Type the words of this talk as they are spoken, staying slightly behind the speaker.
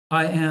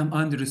I am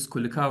Andrius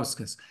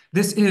Kulikauskas.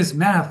 This is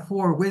Math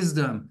for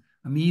Wisdom,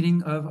 a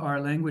meeting of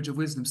our Language of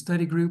Wisdom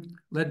study group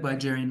led by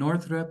Jere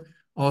Northrop,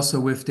 also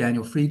with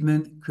Daniel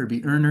Friedman, Kirby,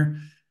 Urner.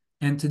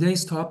 And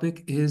today's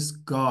topic is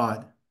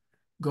God.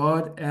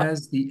 God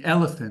as the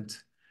elephant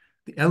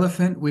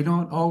we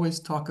don't always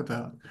talk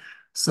about.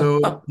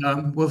 So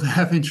we'll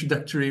have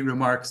introductory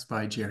remarks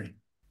by Jere.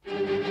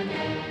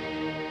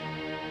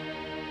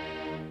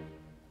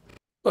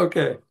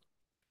 Okay.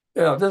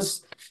 Yeah,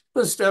 this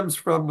stems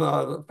from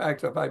the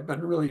fact that I've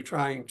been really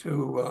trying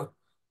to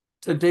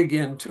dig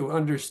into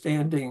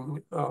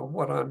understanding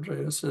what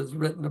Andrius has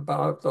written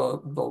about the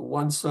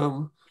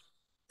one-sum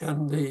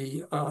and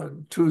the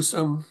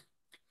two-sum,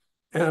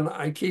 and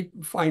I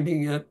keep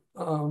finding it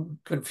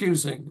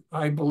confusing.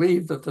 I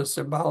believe that the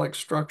symbolic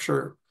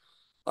structure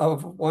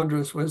of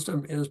Wondrous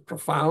Wisdom is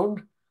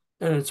profound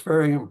and it's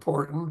very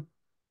important,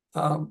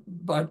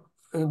 but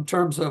in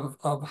terms of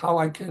how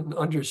I can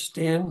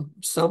understand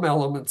some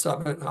elements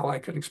of it, how I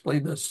could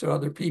explain this to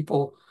other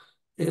people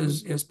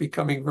is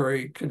becoming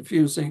very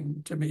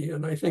confusing to me.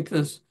 And I think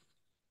this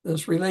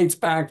relates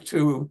back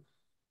to,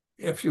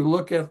 if you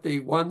look at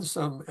the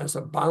one-sum as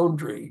a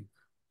boundary,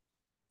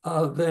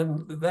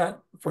 then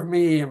that for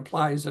me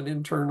implies an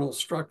internal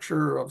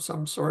structure of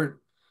some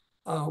sort,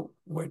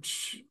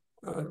 which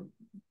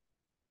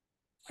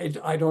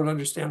I don't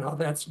understand how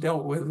that's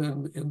dealt with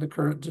in the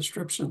current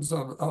descriptions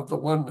of the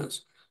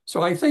oneness.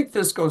 So I think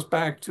this goes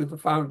back to the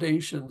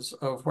foundations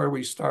of where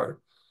we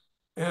start.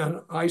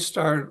 And I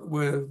start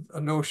with a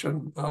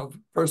notion of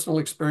personal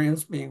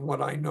experience being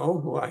what I know,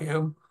 who I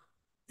am,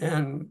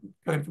 and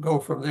kind of go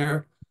from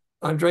there.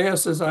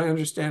 Andrius, as I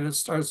understand it,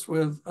 starts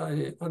with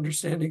an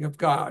understanding of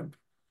God.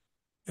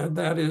 And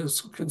that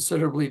is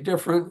considerably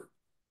different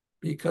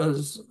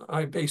because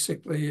I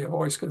basically have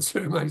always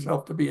considered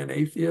myself to be an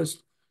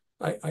atheist.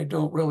 I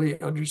don't really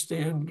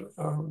understand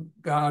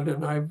God,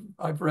 and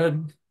I've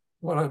read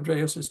what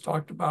Andrius has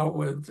talked about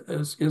with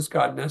is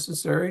God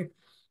necessary?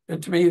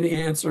 And to me, the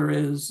answer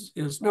is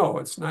no,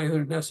 it's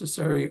neither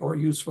necessary or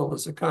useful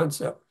as a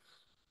concept.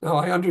 Now,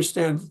 I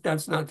understand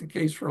that's not the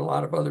case for a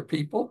lot of other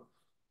people,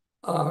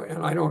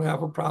 and I don't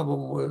have a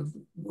problem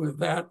with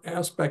that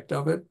aspect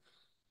of it.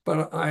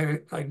 But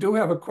I do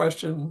have a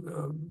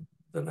question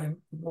that I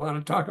want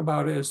to talk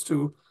about as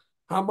to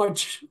how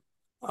much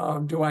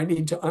do I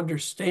need to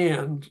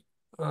understand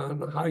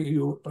on how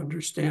you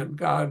understand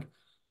God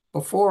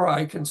before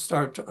I can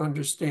start to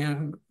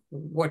understand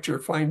what your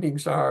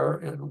findings are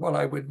and what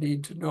I would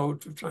need to know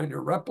to try to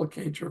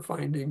replicate your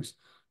findings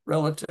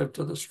relative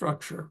to the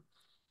structure.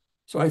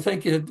 So I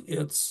think it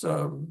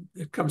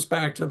comes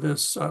back to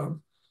this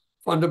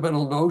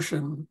fundamental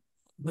notion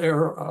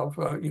there of,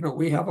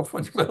 we have a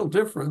fundamental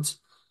difference.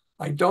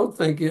 I don't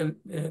think it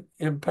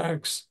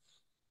impacts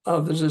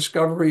the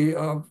discovery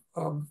of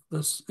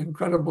this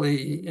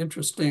incredibly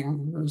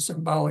interesting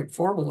symbolic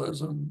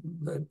formalism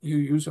that you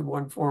use in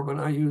one form and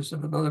I use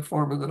in another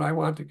form, and that I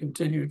want to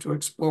continue to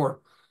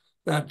explore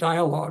that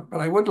dialogue. But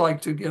I would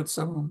like to get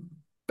some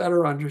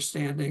better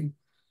understanding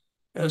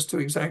as to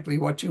exactly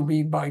what you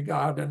mean by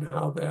God and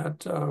how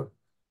that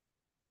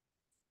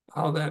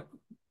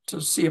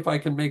to see if I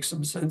can make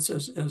some sense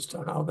as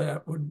to how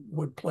that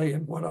would play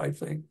in what I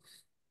think.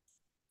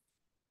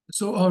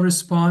 So I'll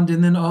respond,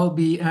 and then I'll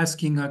be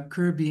asking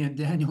Kirby and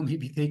Daniel,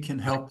 maybe they can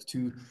help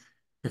to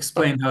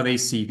explain how they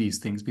see these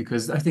things,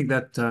 because I think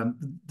that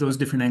those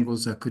different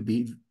angles could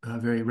be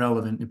very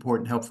relevant,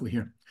 important, helpful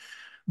here.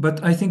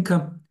 But I think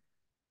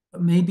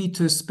maybe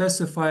to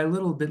specify a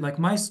little bit, like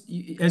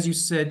as you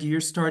said,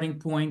 your starting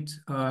point,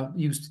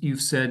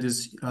 you've said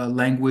is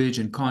language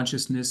and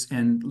consciousness,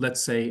 and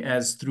let's say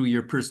as through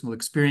your personal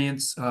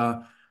experience,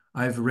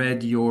 I've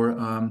read your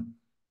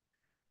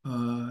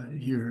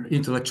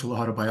intellectual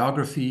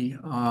autobiography,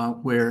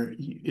 where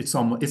it's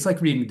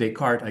like reading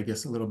Descartes, I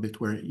guess, a little bit,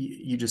 where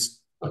you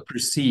just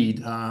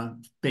proceed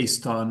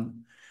based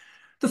on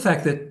the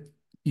fact that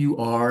you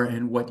are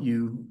and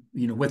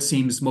what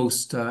seems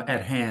most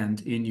at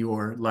hand in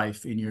your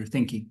life, in your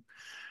thinking.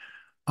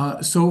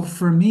 So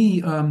for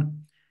me,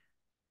 and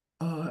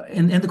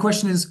the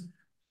question is,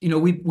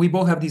 we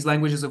both have these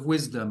languages of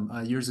wisdom.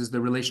 Yours is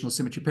the relational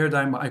symmetry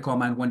paradigm. I call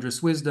mine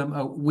wondrous wisdom.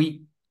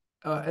 We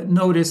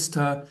noticed,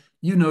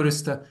 you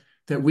noticed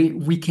that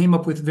we came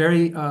up with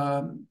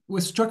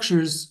with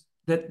structures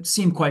that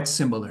seem quite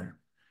similar.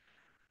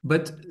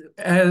 But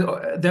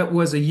that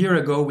was a year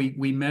ago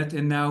we met,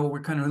 and now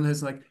we're kind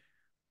of like,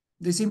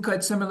 they seem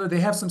quite similar. They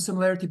have some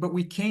similarity, but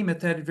we came at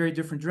that in very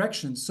different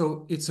directions.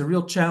 So it's a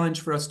real challenge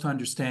for us to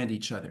understand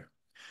each other.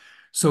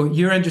 So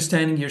you're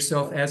understanding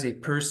yourself as a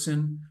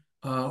person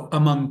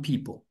among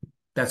people.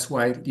 That's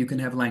why you can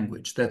have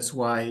language. That's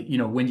why,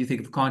 when you think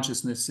of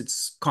consciousness,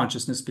 it's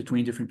consciousness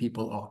between different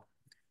people.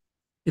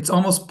 It's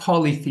almost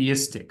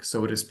polytheistic,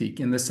 so to speak,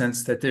 in the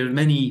sense that there are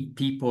many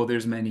people,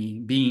 there's many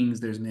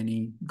beings, there's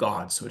many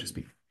gods, so to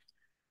speak.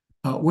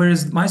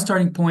 Whereas my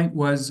starting point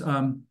was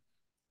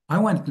I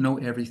wanted to know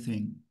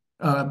everything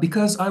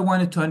because I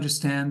wanted to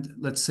understand,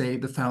 let's say,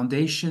 the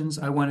foundations.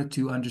 I wanted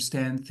to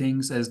understand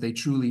things as they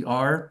truly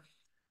are.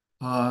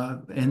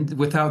 And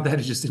without that,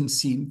 it just didn't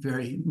seem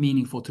very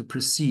meaningful to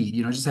proceed.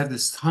 Just have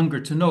this hunger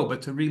to know,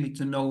 but to really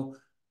to know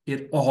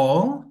it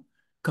all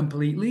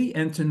completely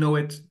and to know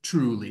it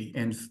truly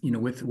and,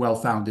 with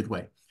well-founded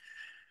way.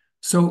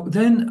 So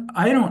then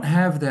I don't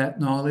have that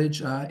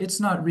knowledge. It's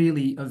not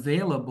really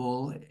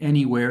available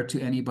anywhere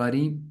to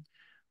anybody.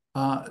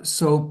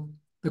 So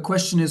the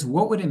question is,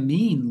 what would it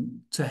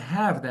mean to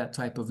have that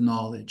type of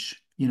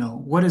knowledge?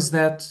 What is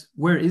that?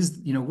 What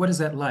is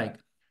that like?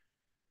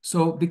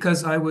 So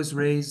because I was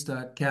raised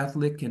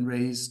Catholic and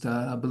raised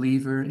a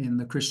believer in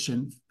the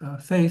Christian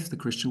faith, the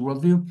Christian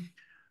worldview,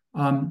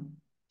 um,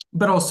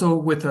 but also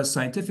with a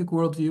scientific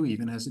worldview,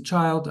 even as a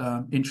child,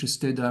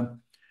 interested.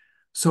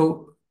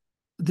 So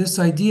this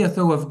idea,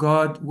 though, of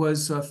God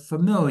was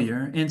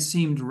familiar and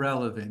seemed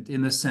relevant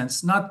in the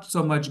sense, not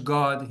so much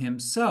God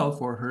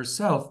himself or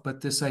herself, but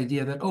this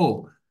idea that,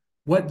 oh,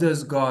 what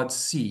does God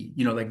see?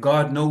 Like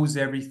God knows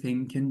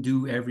everything, can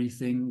do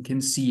everything, can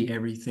see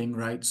everything,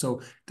 right?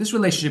 So this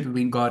relationship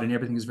between God and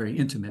everything is very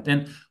intimate.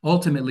 And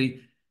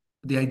ultimately,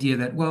 the idea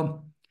that,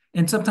 well,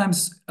 and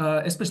sometimes,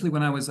 especially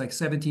when I was like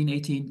 17,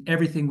 18,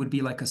 everything would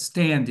be like a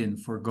stand-in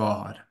for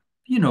God,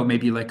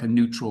 maybe like a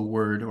neutral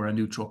word or a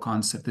neutral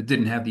concept that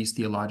didn't have these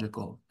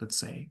theological, let's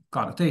say,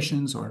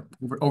 connotations or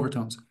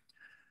overtones.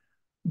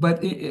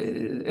 But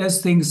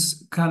as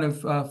things kind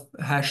of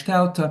hashed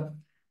out,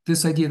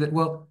 this idea that,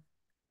 well,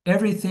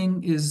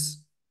 everything is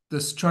the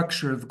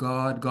structure of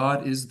God.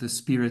 God is the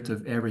spirit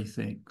of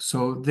everything.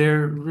 So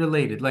they're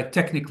related. Like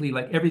technically,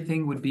 like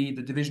everything would be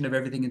the division of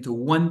everything into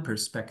one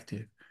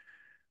perspective.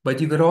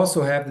 But you could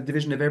also have the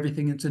division of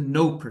everything into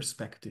no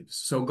perspectives.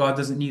 So God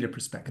doesn't need a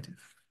perspective.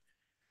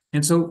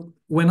 And so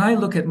when I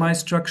look at my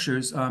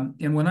structures,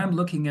 and when I'm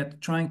looking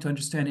at trying to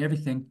understand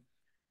everything,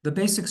 the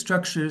basic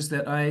structures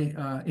that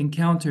I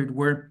encountered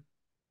were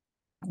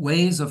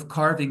ways of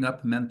carving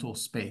up mental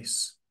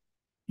space.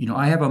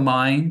 I have a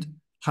mind.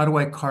 How do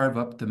I carve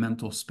up the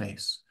mental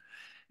space?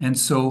 And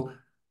so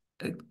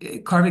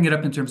carving it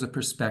up in terms of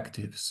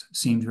perspectives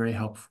seemed very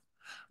helpful.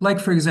 Like,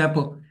 for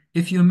example,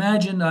 if you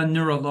imagine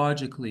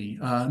neurologically,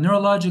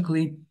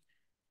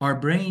 our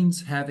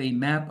brains have a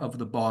map of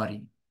the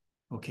body.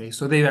 Okay,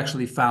 so they've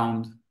actually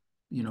found,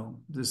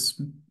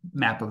 this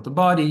map of the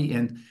body.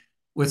 And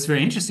what's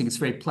very interesting, it's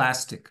very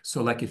plastic.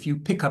 So like if you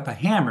pick up a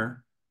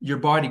hammer, your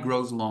body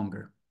grows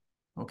longer.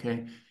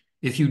 Okay.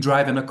 If you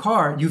drive in a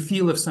car, you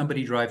feel if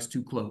somebody drives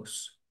too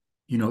close.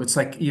 It's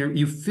like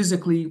you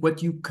physically,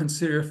 what you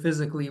consider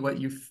physically,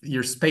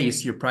 your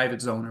space, your private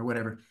zone or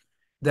whatever,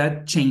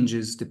 that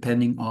changes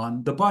depending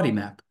on the body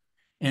map.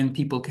 And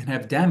people can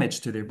have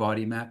damage to their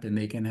body map and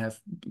they can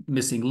have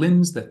missing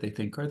limbs that they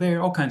think are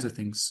there. All kinds of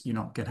things,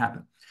 can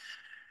happen.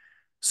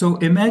 So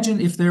imagine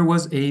if there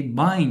was a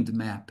mind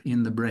map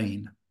in the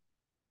brain.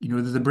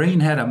 The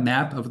brain had a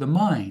map of the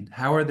mind.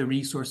 How are the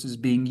resources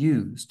being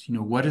used?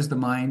 What is the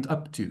mind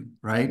up to,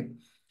 right?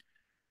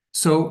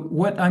 So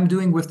what I'm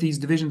doing with these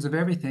divisions of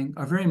everything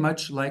are very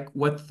much like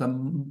what the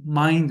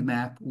mind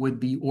map would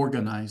be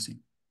organizing.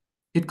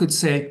 It could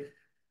say,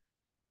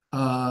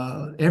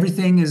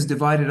 everything is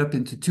divided up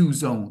into 2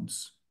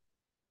 zones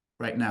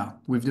right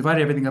now. We've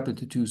divided everything up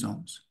into 2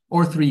 zones,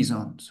 or 3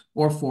 zones,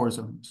 or 4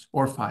 zones,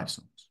 or 5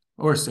 zones,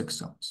 or 6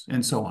 zones,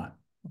 and so on.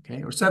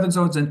 Okay, or 7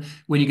 zones. And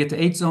when you get to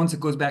 8 zones,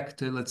 it goes back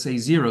to, let's say,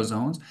 0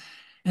 zones.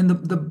 And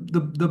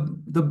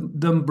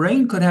the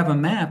brain could have a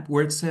map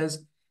where it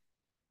says,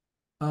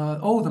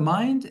 oh, the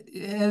mind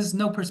has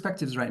no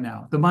perspectives right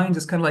now. The mind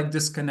is kind of like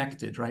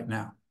disconnected right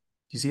now.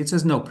 You see, it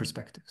says no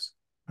perspectives,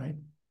 right?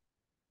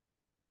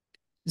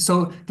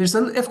 So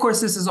of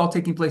course, this is all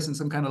taking place in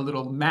some kind of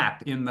little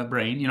map in the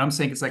brain. I'm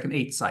saying it's like an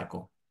 8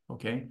 cycle,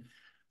 okay?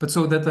 But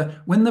so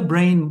that when the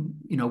brain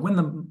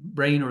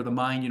or the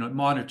mind, it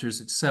monitors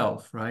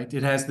itself, right?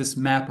 It has this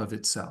map of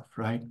itself,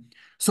 right?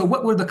 So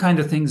what would the kind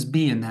of things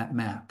be in that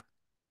map,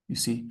 you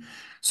see?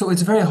 So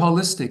it's very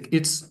holistic.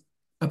 It's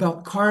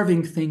about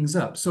carving things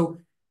up. So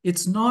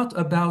it's not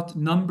about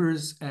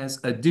numbers as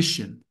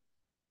addition.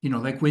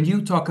 Like when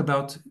you talk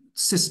about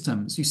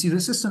systems, you see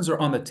the systems are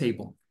on the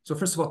table. So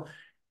first of all,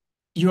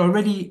 you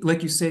already,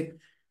 like you said,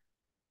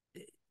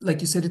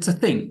 it's a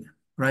thing,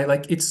 right?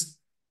 Like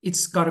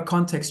it's got a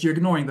context. You're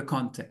ignoring the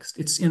context.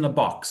 It's in a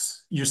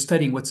box. You're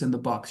studying what's in the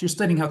box. You're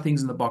studying how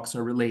things in the box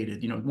are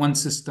related. One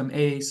system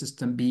A,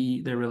 system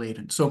B, they're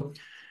related. So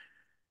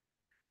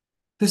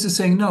this is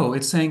saying no.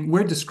 It's saying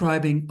we're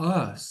describing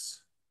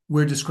us.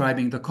 We're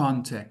describing the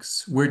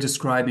context. We're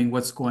describing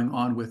what's going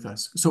on with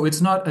us. So it's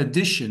not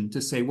addition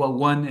to say, well,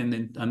 1 and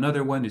then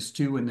another 1 is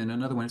 2 and then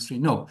another 1 is 3.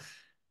 No,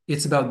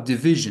 it's about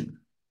division.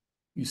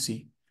 You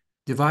see,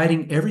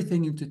 dividing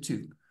everything into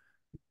 2.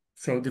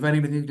 So dividing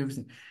everything into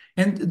everything.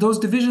 And those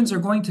divisions are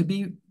going to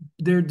be,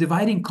 they're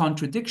dividing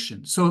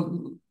contradiction.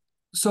 So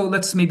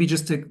let's maybe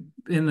just take,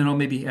 and then I'll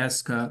maybe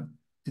ask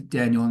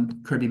Daniel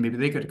and Kirby, maybe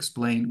they could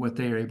explain what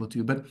they are able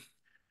to. But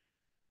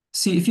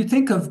see, if you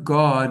think of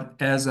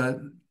God as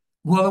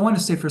well, I want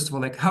to say, first of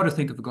all, like how to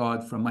think of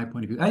God from my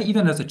point of view,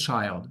 even as a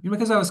child,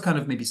 because I was kind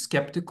of maybe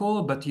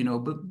skeptical, but,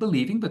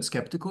 believing, but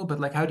skeptical, but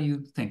like, how do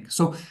you think?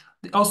 So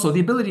Also, the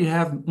ability to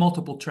have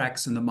multiple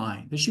tracks in the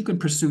mind, that you can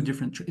pursue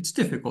different, it's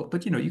difficult,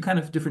 but you kind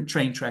of different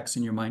train tracks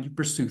in your mind. You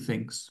pursue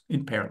things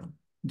in parallel,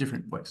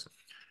 different ways.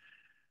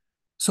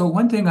 So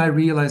one thing I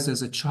realized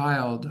as a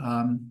child,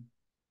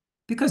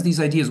 because these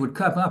ideas would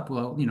come up,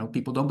 well,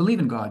 people don't believe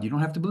in God. You don't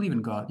have to believe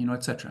in God,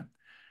 etc.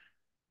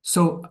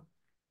 So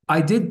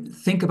I did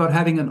think about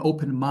having an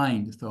open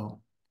mind, though.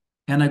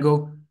 And I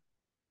go,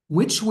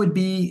 which would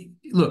be,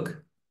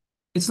 look,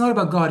 it's not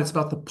about God, it's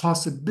about the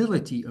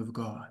possibility of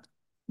God.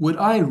 Would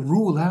I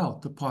rule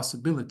out the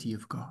possibility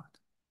of God?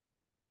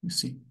 You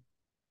see,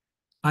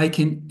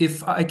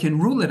 if I can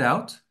rule it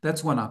out,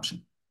 that's one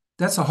option.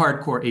 That's a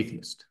hardcore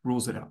atheist,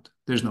 rules it out.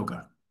 There's no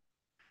God.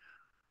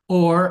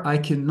 Or I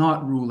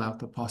cannot rule out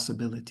the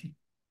possibility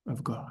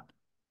of God.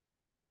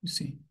 You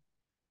see,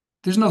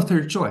 there's no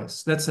third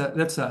choice. That's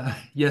a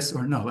yes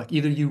or no. Like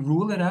either you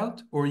rule it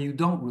out or you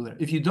don't rule it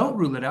out. If you don't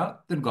rule it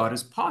out, then God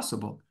is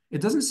possible.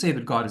 It doesn't say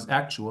that God is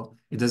actual.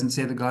 It doesn't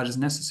say that God is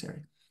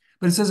necessary.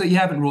 But it says that you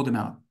haven't ruled him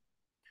out.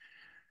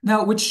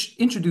 Now, which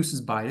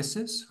introduces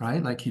biases,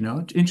 right? Like,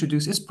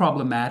 it's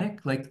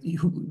problematic. Like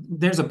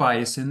there's a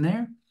bias in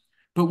there,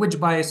 but which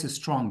bias is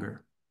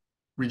stronger?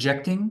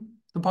 Rejecting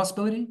the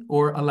possibility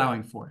or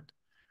allowing for it?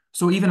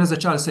 So even as a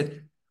child, I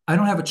said, I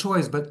don't have a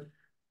choice, but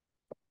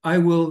I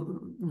will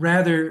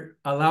rather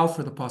allow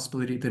for the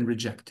possibility than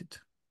reject it.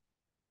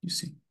 You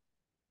see.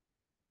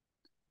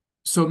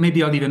 So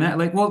maybe I'll even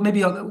like, well,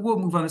 maybe we'll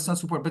move on to some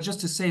support, but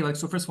just to say, like,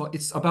 so first of all,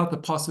 it's about the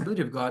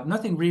possibility of God.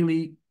 Nothing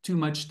really too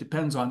much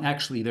depends on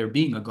actually there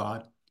being a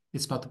God.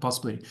 It's about the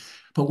possibility.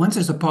 But once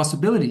there's a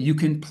possibility, you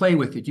can play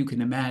with it, you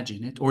can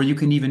imagine it, or you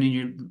can even in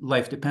your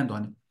life depend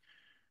on it.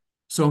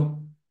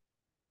 So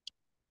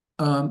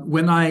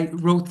when I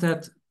wrote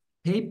that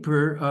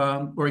paper,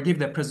 or I gave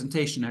that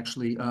presentation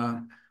actually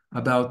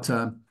about,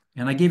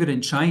 and I gave it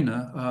in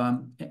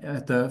China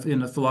in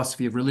the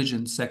philosophy of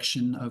religion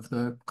section of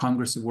the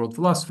Congress of World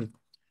Philosophy.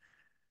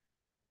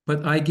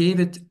 But I gave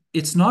it,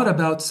 it's not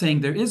about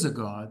saying there is a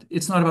God.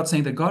 It's not about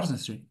saying that God is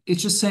necessary.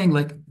 It's just saying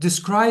like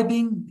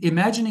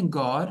imagining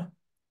God,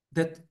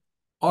 that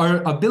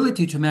our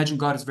ability to imagine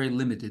God is very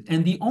limited.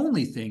 And the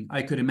only thing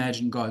I could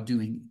imagine God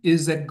doing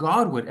is that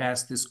God would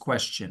ask this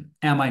question,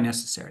 am I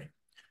necessary?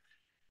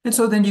 And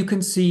so then you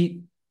can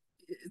see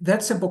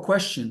that simple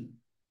question,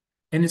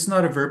 and it's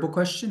not a verbal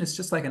question, it's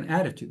just like an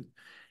attitude.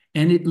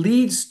 And it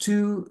leads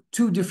to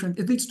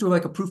it leads to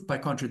like a proof by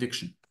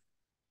contradiction.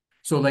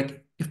 So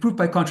like if proof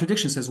by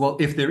contradiction says, well,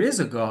 if there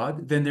is a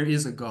God, then there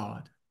is a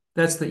God.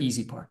 That's the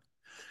easy part.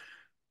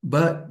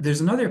 But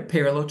there's another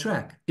parallel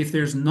track. If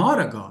there's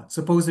not a God,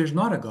 suppose there's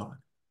not a God,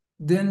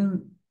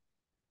 then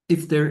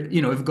if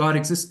God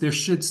exists, there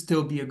should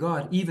still be a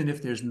God. Even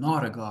if there's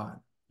not a God,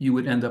 you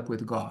would end up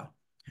with God.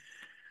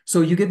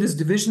 So you get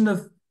this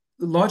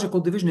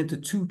logical division into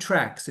two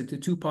tracks, into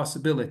two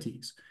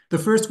possibilities. The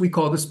first we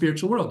call the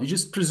spiritual world. You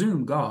just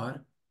presume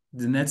God,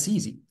 then that's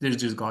easy. There's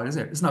just God is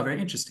there. It's not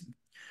very interesting.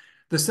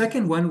 The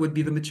second one would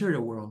be the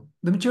material world.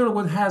 The material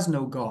world has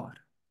no God.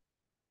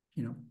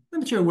 The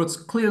material world's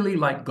clearly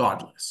like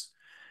godless.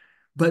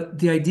 But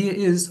the idea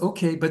is,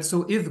 okay, but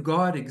so if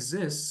God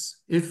exists,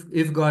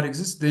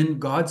 then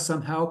God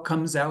somehow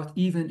comes out,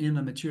 even in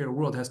the material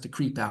world, has to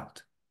creep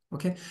out.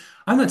 Okay?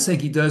 I'm not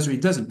saying he does or he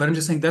doesn't, but I'm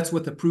just saying that's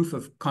what the proof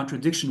of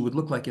contradiction would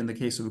look like in the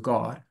case of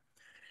God.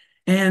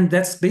 And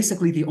that's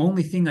basically the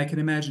only thing I can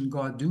imagine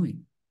God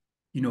doing.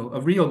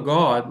 A real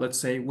God, let's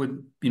say,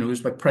 would,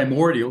 there's like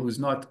primordial, who's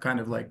not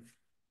kind of like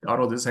got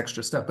all this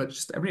extra stuff, but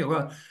just a real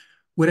God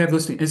would have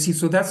those things. And see,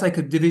 so that's like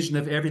a division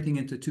of everything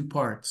into two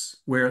parts,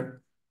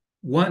 where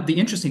the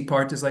interesting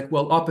part is like,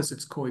 well,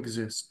 opposites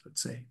coexist,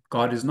 let's say.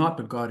 God is not,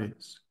 but God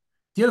is.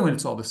 The other one,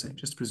 it's all the same,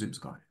 just presumes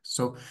God is.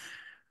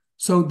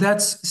 So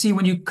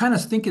when you kind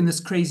of think in this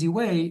crazy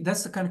way,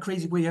 that's the kind of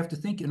crazy way you have to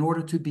think in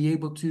order to be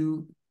able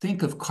to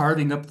think of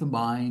carving up the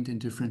mind in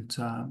different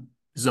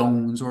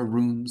zones or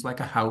rooms, like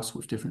a house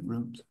with different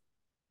rooms.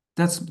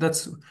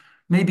 That's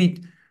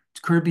maybe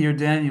Kirby or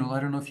Daniel, I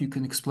don't know if you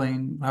can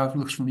explain how it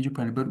looks from your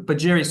point of view, but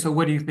Jere, so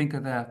what do you think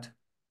of that?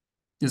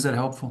 Is that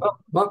helpful?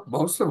 Well,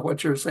 most of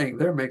what you're saying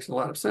there makes a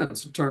lot of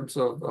sense in terms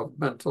of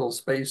mental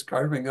space,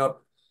 carving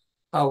up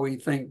how we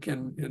think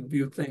and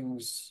view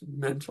things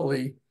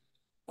mentally.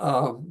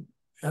 And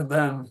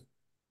then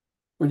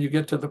when you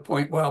get to the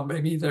point, well,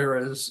 maybe there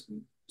is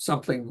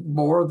something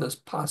more, this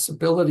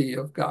possibility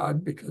of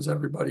God, because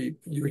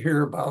you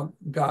hear about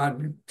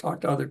God, you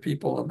talk to other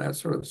people and that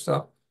sort of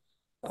stuff.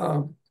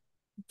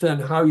 Then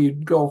how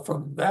you'd go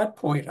from that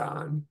point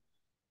on,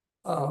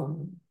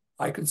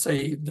 I could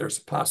say there's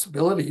a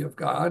possibility of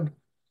God,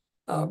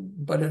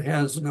 but it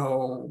has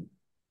no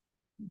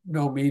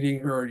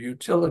meaning or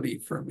utility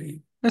for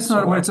me. That's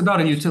not what it's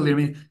about, a utility. I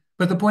mean,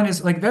 but the point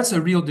is, like, that's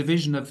a real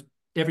division of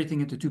everything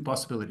into two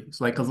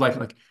possibilities, like of life.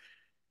 Like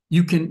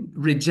you can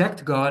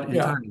reject God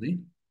entirely.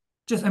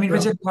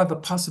 Reject God, the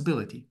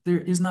possibility. There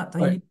is not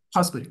any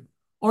possibility.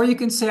 Or you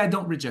can say, I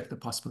don't reject the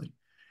possibility.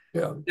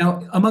 Yeah.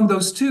 Now, among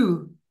those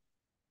two,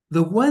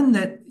 The one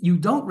that you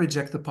don't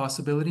reject the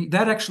possibility,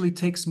 that actually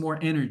takes more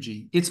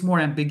energy. It's more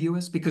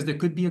ambiguous because there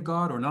could be a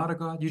God or not a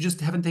God. You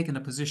just haven't taken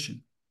a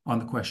position on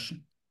the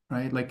question,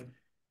 right? Like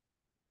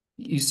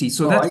you see,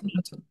 so Well,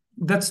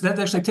 that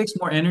actually takes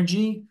more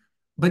energy,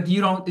 but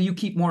you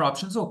keep more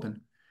options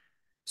open.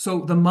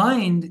 So the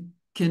mind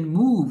can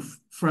move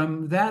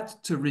from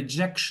that to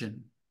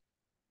rejection.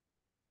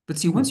 But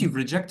see, once you've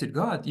rejected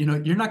God,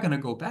 you're not going to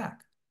go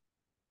back.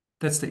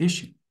 That's the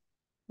issue.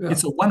 yeah.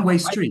 It's a one-way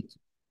street.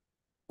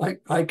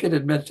 I can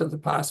admit to the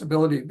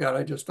possibility of God.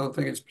 I just don't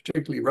think it's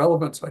particularly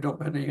relevant, so I don't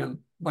spend any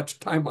much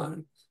time on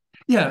it.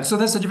 Yeah, so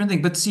that's a different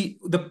thing. But see,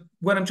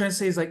 what I'm trying to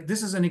say is like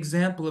this is an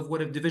example of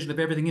what a division of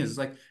everything is.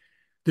 Like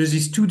there's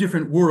these two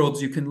different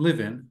worlds you can live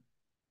in.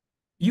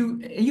 You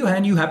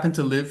happen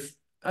to live.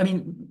 I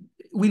mean,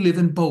 we live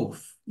in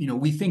both.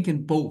 We think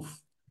in both.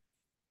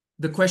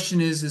 The question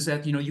is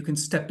that you can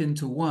step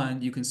into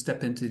one, you can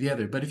step into the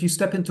other. But if you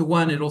step into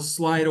one, it'll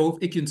slide over.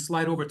 It can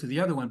slide over to the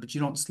other one, but you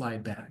don't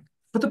slide back.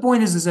 But the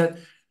point is that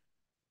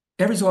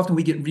every so often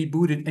we get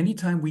rebooted.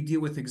 Anytime we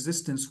deal with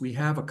existence, we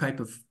have a type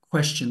of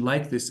question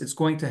like this. It's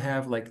going to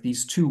have like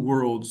these two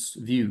worlds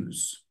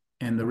views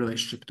and the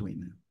relationship between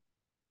them.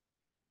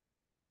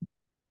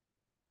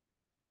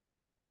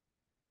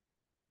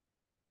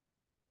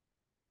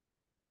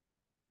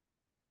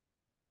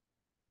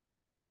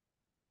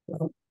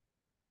 Well,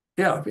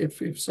 yeah,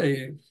 if you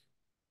say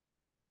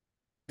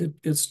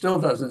it still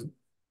doesn't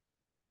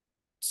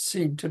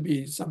seem to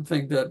be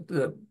something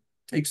that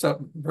takes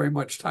up very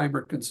much time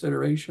or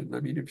consideration. I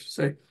mean, if you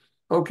say,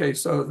 okay,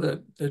 so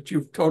that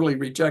you've totally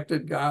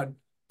rejected God,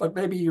 but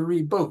maybe you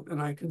reboot,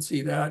 and I can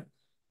see that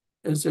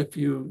as if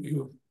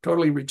you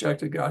totally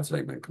rejected God,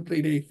 saying I'm a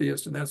complete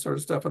atheist and that sort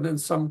of stuff, and then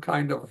some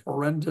kind of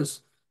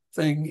horrendous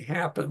thing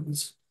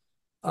happens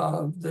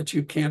that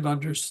you can't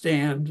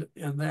understand,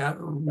 and that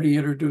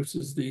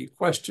reintroduces the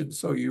question.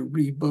 So you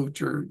reboot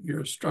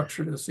your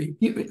structure to see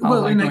how am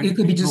Well, I and going it to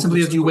could be just handle simply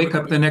this as you wake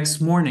up the fluidity? next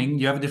morning,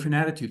 you have a different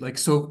attitude. Like,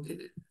 so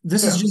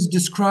this is Yeah, just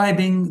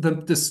describing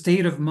the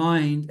state of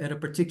mind at a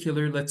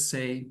particular, let's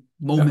say,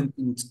 yeah, moment,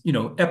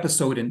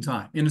 episode in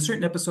time. In a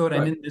certain episode,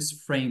 I'm right. in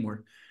this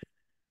framework.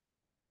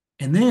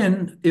 And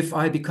then if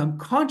I become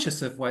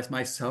conscious of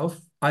myself,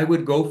 I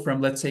would go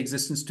from, let's say,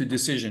 existence to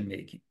decision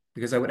making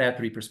because I would add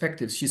three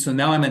perspectives. So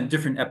now I'm in a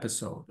different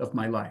episode of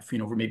my life,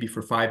 maybe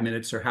for 5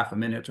 minutes or half a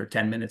minute or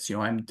 10 minutes,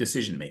 I'm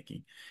decision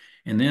making.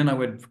 And then I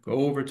would go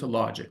over to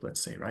logic,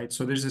 let's say, right?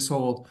 So there's this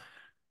whole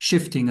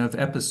shifting of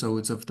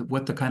episodes of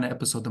what the kind of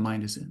episode the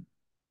mind is in.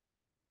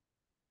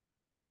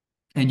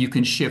 And you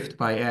can shift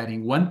by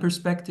adding one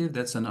perspective,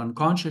 that's an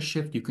unconscious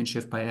shift. You can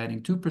shift by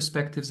adding two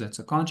perspectives, that's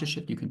a conscious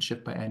shift. You can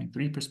shift by adding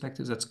three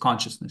perspectives, that's a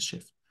consciousness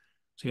shift.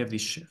 So you have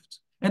these shifts.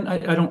 And I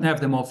don't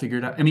have them all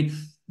figured out. I mean,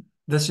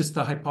 that's just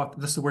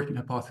that's the working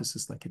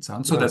hypothesis like it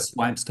sounds. So Yeah, that's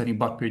why I'm studying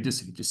Bach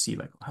periodicity to see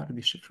like how do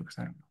these shifts work?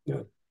 I don't know.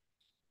 yeah.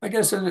 I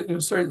guess in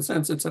a certain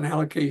sense, it's an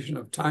allocation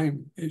of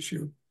time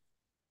issue.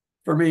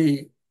 For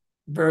me,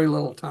 very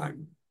little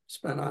time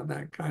spent on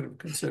that kind of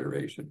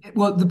consideration.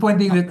 Well, the point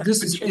being that That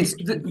could change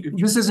in the future.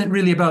 this isn't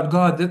really about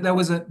God. That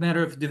was a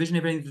matter of division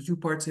of everything into two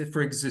parts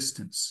for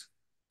existence.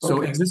 So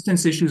Okay,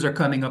 existence issues are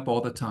coming up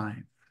all the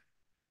time.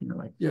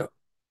 Like yeah.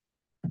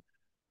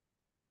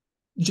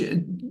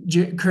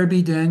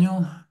 Kirby,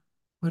 Daniel,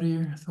 what are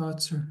your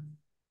thoughts? Or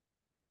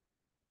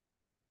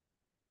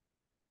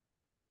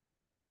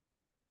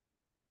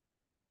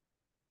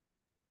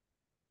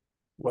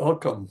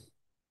Welcome.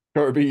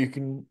 Kirby, you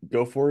can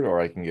go for it, or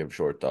I can give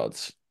short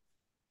thoughts.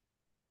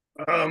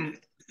 Um,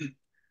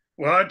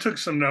 well, I took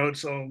some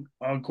notes.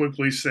 I'll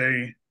quickly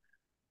say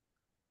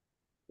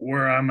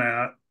where I'm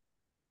at.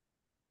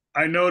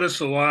 I notice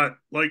a lot.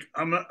 Like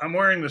I'm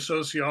wearing the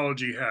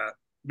sociology hat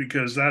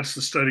because that's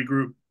the study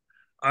group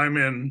I'm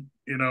in.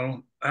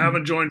 I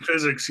haven't joined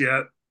physics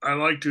yet. I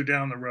like to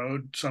down the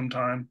road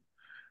sometime.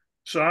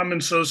 So I'm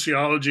in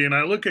sociology, and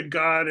I look at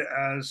God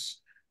as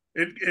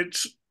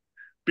it's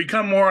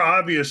become more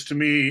obvious to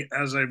me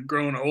as I've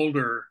grown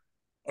older,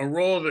 a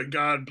role that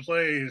God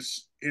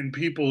plays in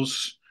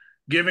people's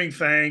giving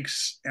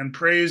thanks and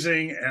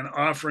praising and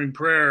offering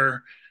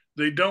prayer.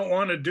 They don't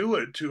want to do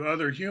it to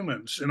other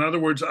humans. In other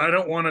words, I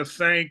don't want to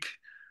thank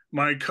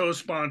my co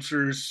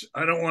sponsors.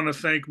 I don't want to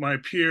thank my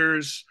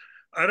peers.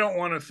 I don't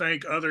want to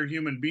thank other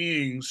human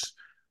beings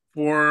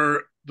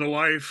for the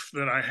life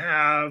that I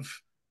have.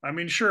 I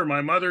mean, sure,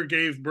 my mother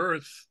gave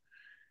birth,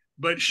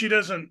 but she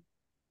doesn't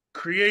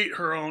create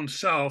her own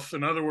self.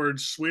 In other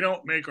words, we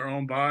don't make our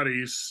own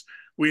bodies.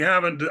 We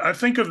haven't, I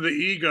think of the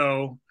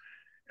ego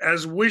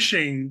as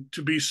wishing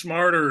to be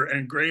smarter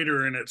and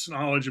greater in its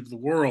knowledge of the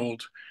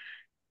world.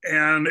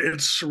 And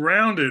it's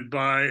surrounded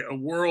by a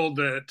world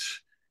that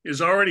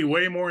is already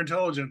way more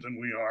intelligent than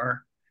we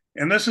are.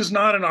 And this is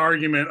not an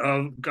argument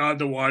of God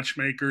the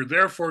watchmaker,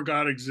 therefore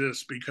God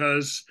exists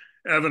because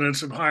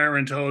evidence of higher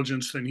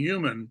intelligence than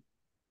human.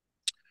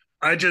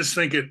 I just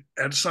think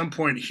at some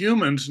point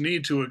humans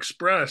need to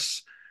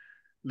express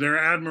their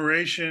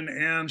admiration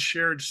and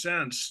shared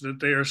sense that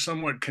they are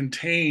somewhat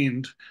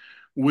contained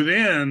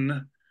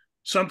within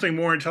something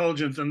more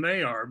intelligent than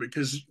they are,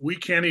 because we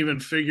can't even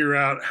figure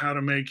out how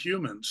to make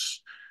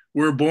humans.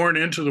 We're born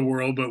into the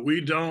world, but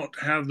we don't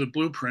have the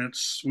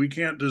blueprints. We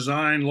can't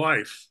design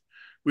life.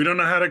 We don't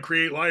know how to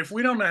create life.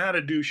 We don't know how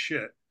to do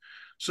shit.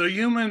 So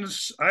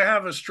humans, I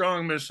have a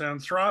strong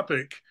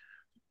misanthropic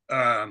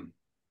um,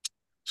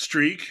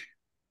 streak.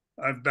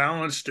 I've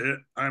balanced it.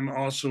 I'm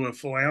also a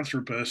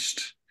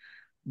philanthropist,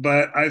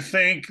 but I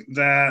think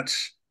that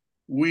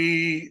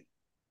we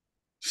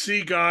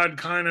see God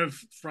kind of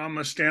from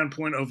a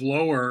standpoint of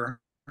lower,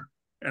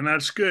 and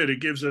that's good.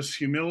 It gives us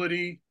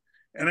humility,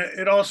 and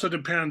it also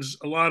depends.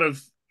 A lot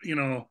of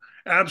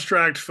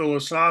abstract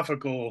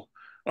philosophical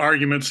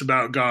arguments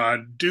about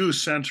God do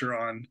center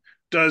on,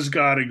 does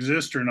God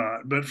exist or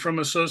not? But from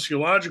a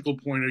sociological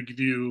point of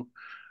view,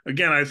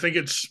 again, I think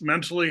it's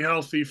mentally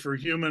healthy for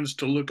humans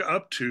to look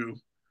up to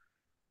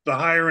the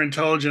higher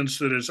intelligence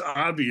that is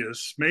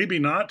obvious, maybe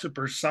not to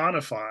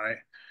personify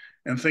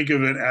and think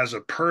of it as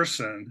a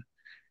person.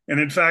 And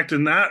in fact,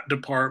 in that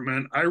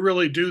department, I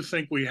really do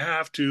think we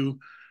have to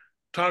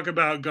talk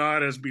about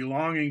God as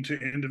belonging to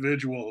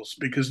individuals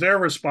because they're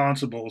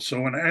responsible.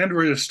 So when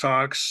Andrius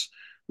talks,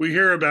 we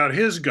hear about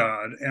his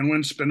God. And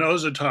when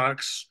Spinoza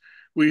talks,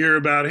 we hear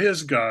about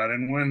his God.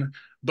 And when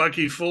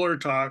Bucky Fuller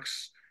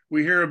talks,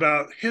 we hear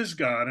about his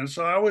God. And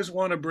so I always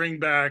want to bring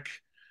back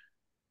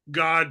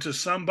God to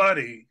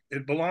somebody.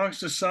 It belongs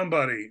to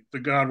somebody, the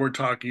God we're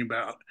talking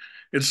about.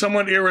 It's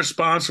somewhat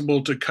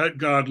irresponsible to cut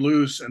God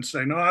loose and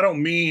say, no, I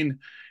don't mean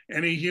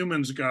any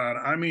human's God.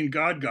 I mean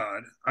God,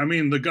 God. I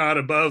mean the God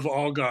above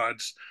all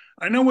gods.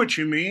 I know what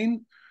you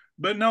mean,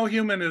 but no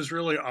human is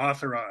really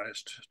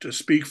authorized to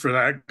speak for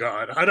that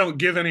God. I don't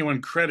give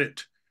anyone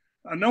credit.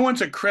 No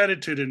one's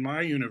accredited in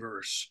my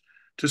universe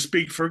to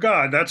speak for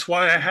God. That's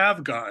why I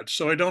have God.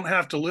 So I don't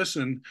have to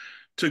listen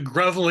to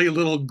grovelly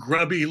little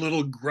grubby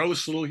little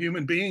gross little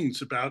human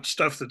beings about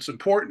stuff that's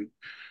important.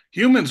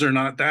 Humans are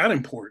not that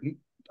important.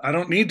 I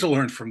don't need to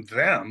learn from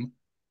them,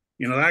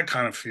 that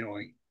kind of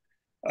feeling.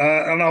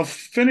 And I'll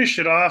finish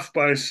it off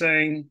by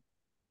saying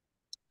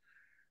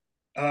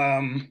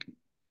um,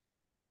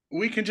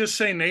 we can just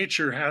say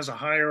nature has a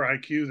higher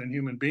IQ than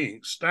human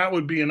beings. That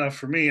would be enough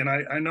for me. And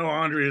I know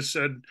Andrea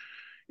said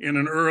in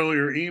an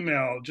earlier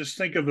email, just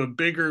think of a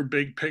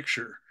big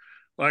picture.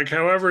 Like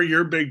however big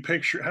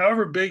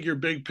your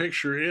big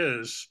picture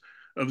is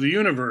of the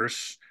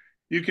universe,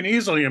 you can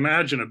easily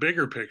imagine a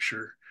bigger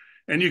picture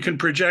and you can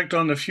project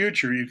on the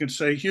future. You can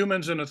say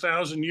humans in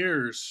 1,000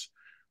 years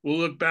will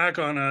look back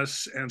on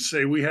us and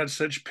say we had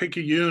such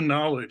picayune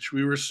knowledge.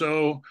 We were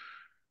so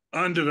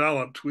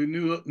undeveloped. We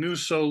knew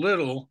so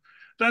little.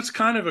 That's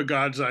kind of a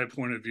God's eye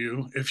point of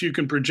view. If you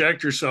can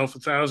project yourself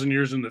 1,000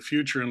 years in the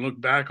future and look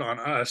back on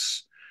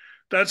us,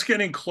 that's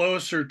getting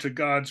closer to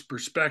God's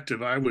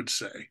perspective, I would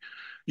say.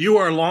 You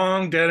are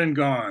long dead and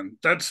gone.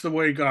 That's the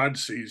way God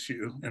sees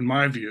you, in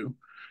my view.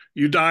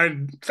 You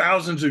died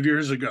thousands of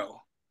years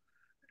ago,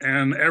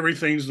 and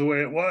everything's the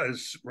way it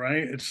was,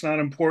 right? It's not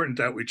important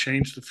that we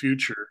change the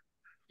future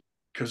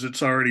because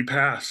it's already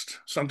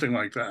past, something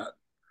like that.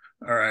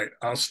 All right,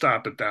 I'll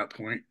stop at that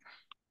point.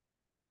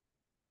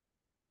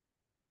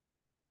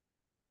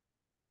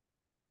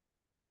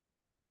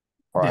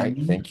 All right,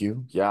 Dan? thank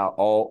you. Yeah,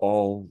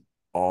 all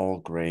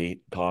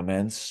great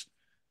comments.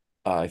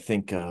 I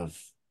think of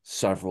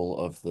several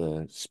of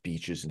the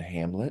speeches in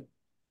Hamlet,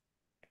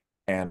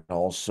 and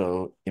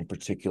also in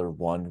particular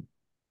one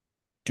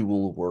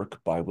dual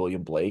work by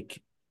William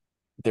Blake.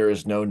 There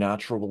is no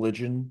natural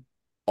religion,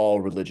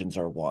 all religions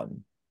are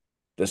one.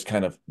 This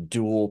kind of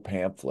dual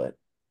pamphlet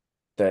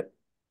that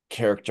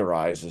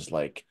characterizes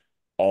like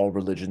all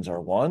religions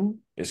are one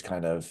is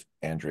kind of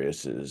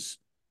Andrius's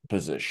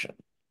position.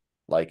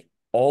 Like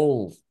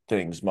all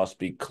things must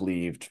be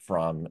cleaved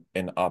from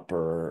an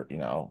upper,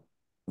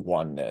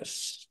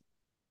 oneness.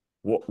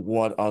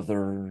 What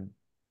other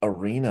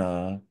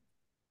arena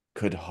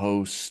could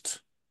host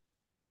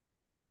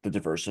the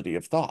diversity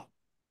of thought?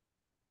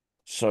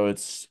 So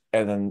it's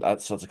kind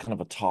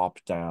of a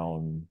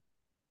top-down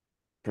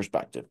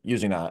perspective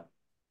using that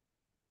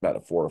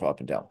metaphor of up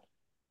and down.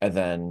 And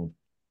then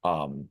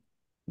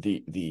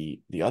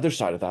the other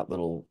side of that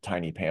little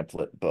tiny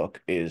pamphlet book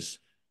is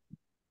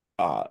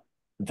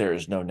there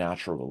is no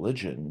natural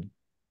religion,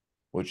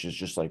 which is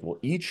just like, well,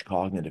 each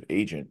cognitive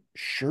agent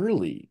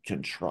surely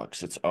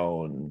constructs its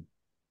own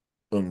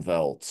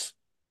Umwelt,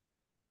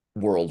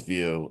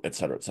 worldview, et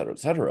cetera, et cetera, et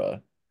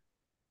cetera,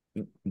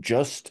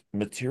 just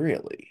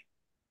materially.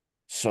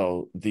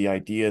 So the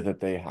idea that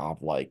they have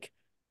like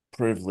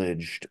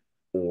privileged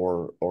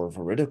or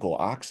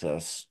veridical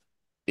access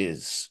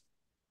is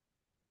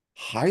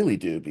highly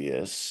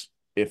dubious,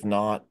 if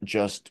not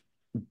just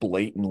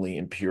blatantly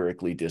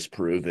empirically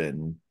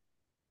disproven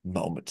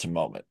moment to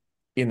moment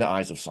in the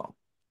eyes of some.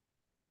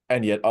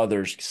 And yet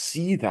others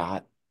see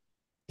that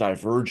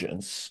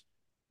divergence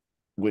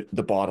with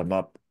the bottom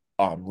up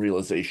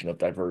realization of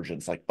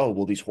divergence, like, oh,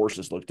 well, these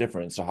horses look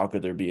different, so how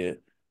could there be a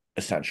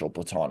essential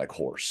platonic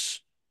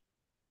horse?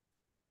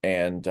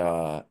 And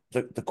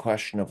the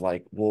question of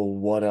like, well,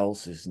 what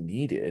else is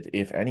needed,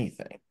 if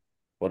anything?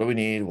 What do we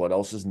need? What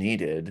else is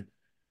needed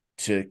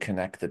to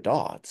connect the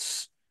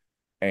dots?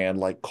 And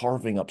like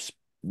carving up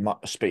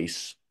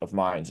space of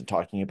minds and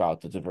talking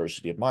about the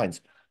diversity of minds.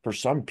 For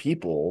some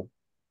people,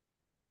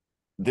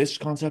 this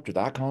concept or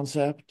that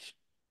concept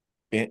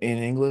in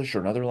English or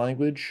another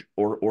language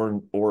or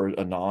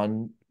a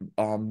non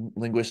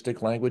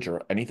linguistic language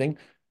or anything,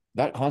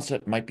 that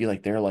concept might be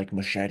like they're like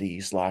machete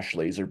slash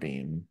laser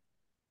beam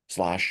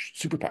slash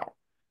superpower.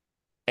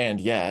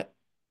 And yet,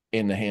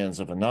 in the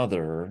hands of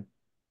another,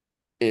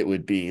 it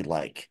would be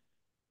like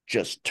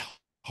just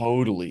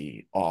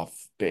totally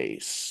off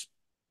base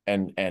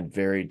and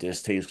very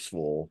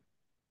distasteful.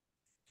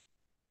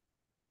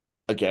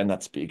 Again,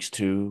 that speaks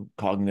to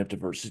cognitive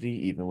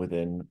diversity, even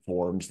within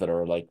forms that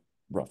are like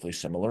roughly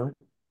similar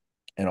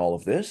and all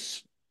of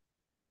this.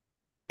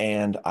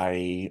 And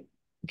I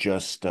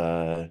just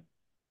from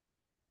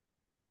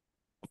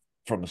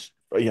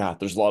yeah,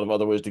 there's a lot of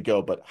other ways to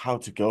go, but how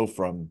to go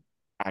from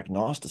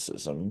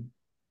agnosticism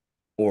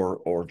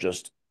or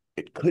just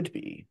it could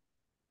be,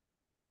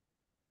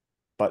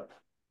 but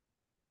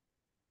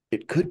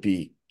it could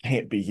be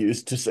can't be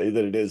used to say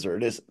that it is or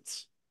it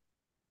isn't.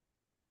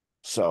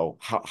 So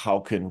how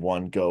can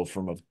one go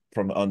from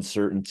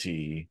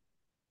uncertainty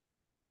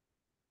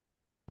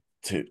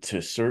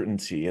to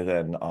certainty, and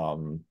then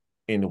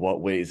in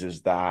what ways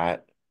is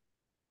that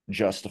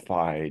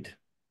justified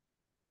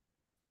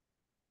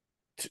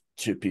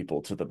to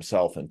people, to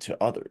themselves, and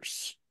to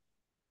others?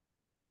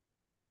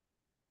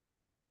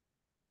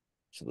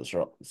 So those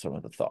are some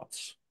of the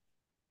thoughts.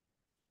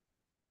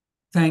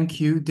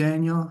 Thank you,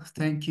 Daniel.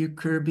 Thank you,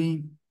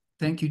 Kirby.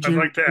 Thank you, I'd Jere.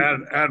 like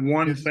to add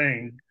one Yes.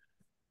 thing,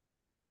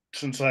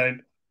 since I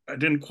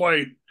didn't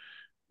quite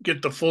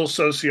get the full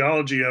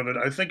sociology of it.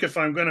 I think if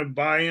I'm going to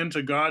buy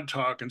into God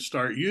talk and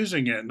start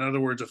using it, in other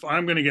words, if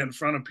I'm going to get in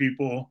front of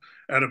people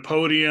at a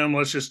podium,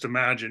 let's just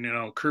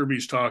imagine,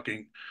 Kirby's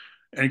talking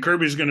and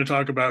Kirby's going to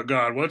talk about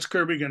God. What's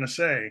Kirby going to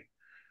say?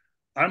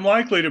 I'm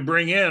likely to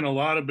bring in a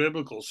lot of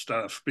biblical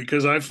stuff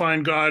because I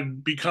find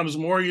God becomes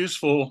more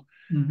useful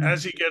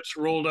as he gets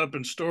rolled up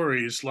in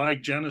stories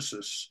like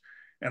Genesis.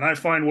 And I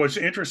find what's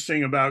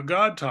interesting about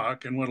God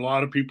talk and what a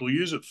lot of people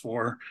use it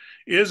for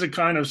is a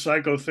kind of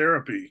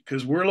psychotherapy,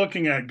 because we're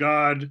looking at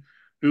God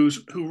who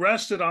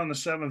rested on the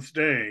seventh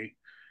day,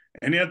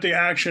 and yet the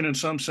action in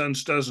some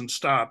sense doesn't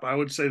stop. I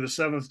would say the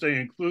seventh day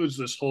includes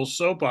this whole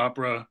soap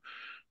opera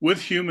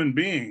with human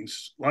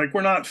beings. Like,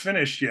 we're not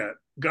finished yet.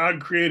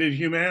 God created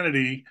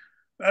humanity.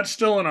 That's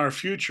still in our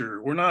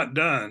future. We're not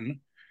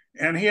done.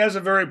 And he has a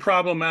very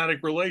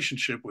problematic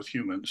relationship with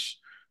humans.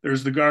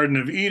 There's the Garden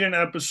of Eden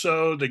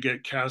episode, they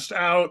get cast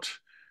out.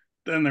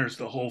 Then there's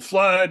the whole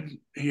flood.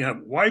 He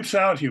wipes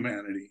out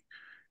humanity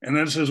and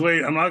then says,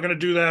 wait, I'm not going to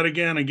do that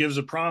again, and gives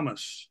a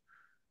promise.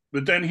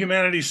 But then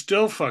humanity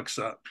still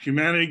fucks up.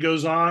 Humanity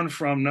goes on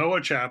from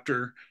Noah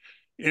chapter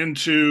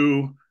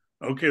into,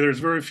 okay, there's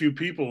very few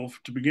people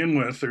to begin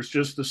with. There's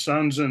just the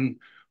sons and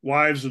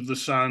wives of the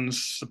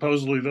sons.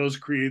 Supposedly those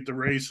create the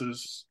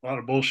races, a lot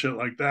of bullshit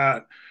like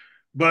that.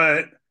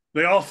 But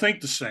they all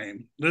think the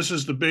same. This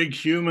is the big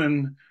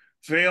human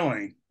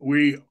failing.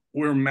 We're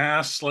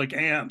mass like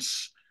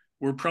ants.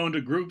 We're prone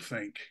to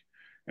groupthink.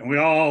 And we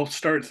all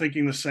start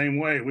thinking the same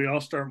way. We all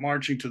start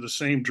marching to the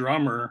same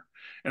drummer.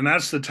 And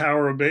that's the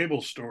Tower of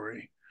Babel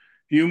story.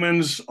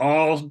 Humans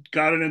all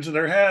got it into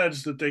their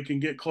heads that they can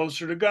get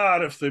closer to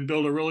God if they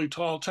build a really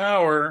tall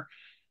tower.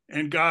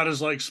 And God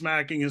is like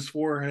smacking his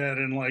forehead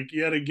and like,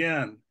 yet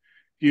again,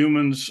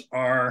 humans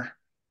are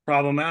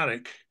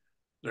problematic.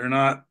 They're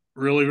not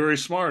really very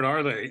smart,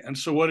 are they? And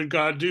so what did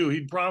God do?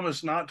 He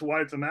promised not to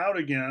wipe them out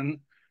again.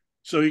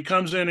 So he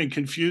comes in and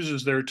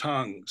confuses their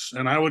tongues.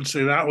 And I would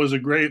say that was a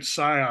great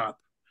psyop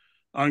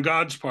on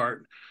God's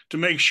part to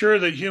make sure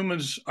that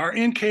humans are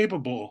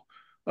incapable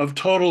of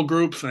total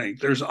groupthink.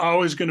 There's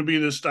always going to be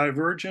this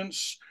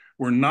divergence.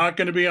 We're not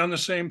going to be on the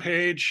same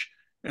page.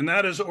 And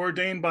that is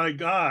ordained by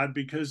God,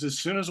 because as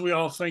soon as we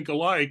all think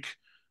alike,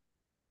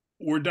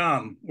 we're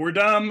dumb. We're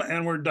dumb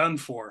and we're done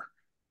for.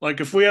 Like,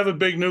 if we have a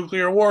big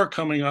nuclear war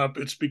coming up,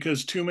 it's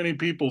because too many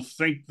people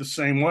think the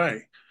same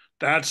way.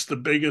 That's the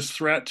biggest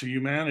threat to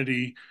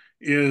humanity,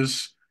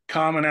 is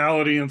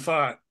commonality in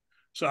thought.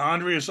 So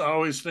Andrius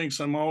always thinks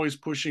I'm always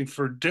pushing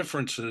for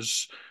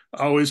differences,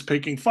 always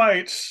picking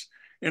fights.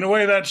 In a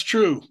way, that's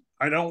true.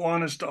 I don't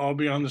want us to all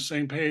be on the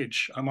same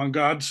page. I'm on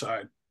God's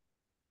side.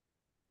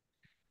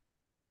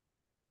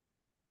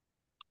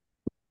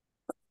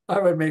 I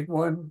would make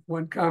one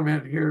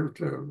comment here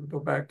to go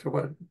back to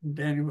what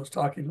Daniel was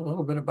talking a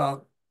little bit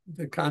about,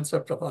 the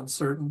concept of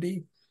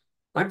uncertainty.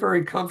 I'm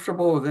very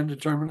comfortable with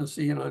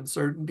indeterminacy and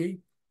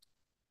uncertainty.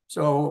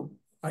 So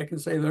I can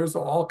say there's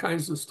all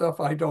kinds of stuff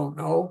I don't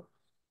know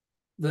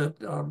that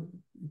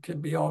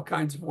can be all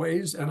kinds of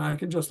ways, and I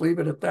can just leave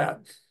it at that.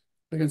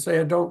 I can say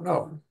I don't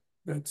know.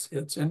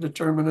 It's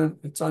indeterminate,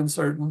 it's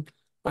uncertain.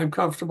 I'm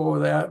comfortable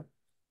with that.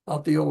 I'll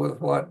deal with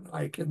what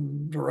I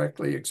can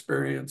directly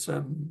experience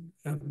and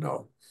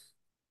know.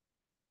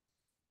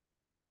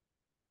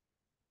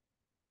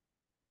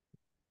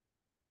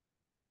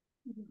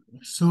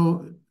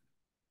 So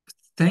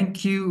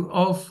thank you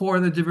all for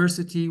the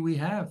diversity we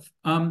have.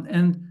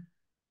 And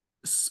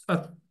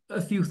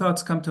a few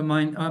thoughts come to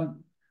mind.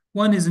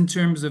 One is in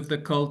terms of the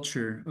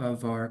culture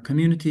of our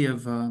community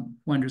of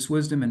Wondrous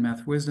Wisdom and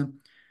Math Wisdom.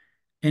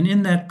 And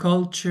in that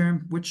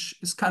culture, which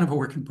is kind of a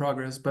work in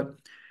progress, but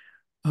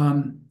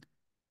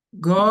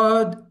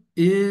God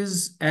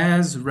is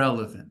as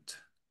relevant.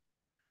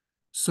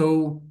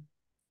 So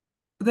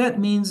that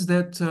means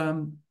that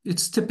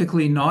it's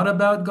typically not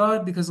about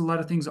God, because a lot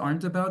of things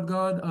aren't about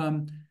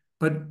God.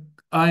 But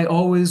I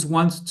always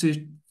want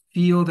to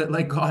feel that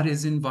like God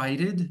is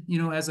invited,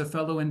 as a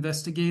fellow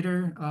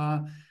investigator.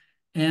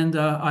 And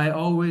I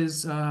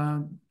always,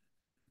 I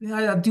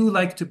do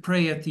like to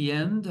pray at the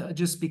end,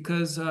 just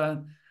because,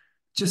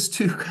 just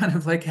to kind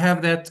of like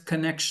have that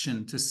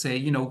connection to say,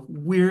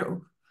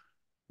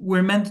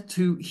 we're meant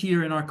to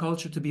here in our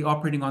culture to be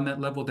operating on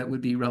that level that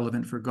would be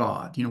relevant for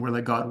God, where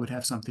like God would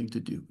have something to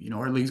do,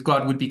 or at least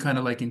God would be kind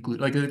of like include,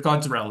 like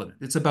God's relevant.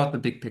 It's about the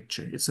big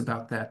picture. It's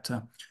about that.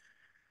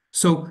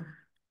 So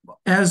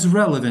as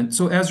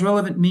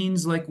relevant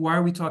means like, why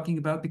are we talking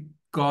about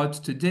God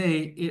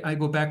today? I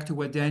go back to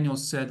what Daniel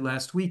said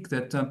last week,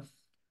 that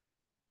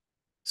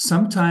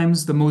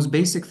sometimes the most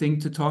basic thing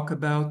to talk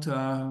about,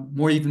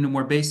 even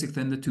more basic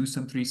than the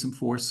twosome, threesome,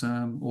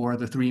 foursome, or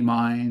the three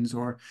minds,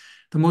 or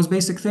the most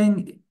basic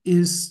thing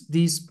is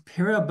these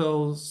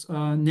parables,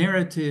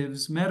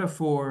 narratives,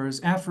 metaphors,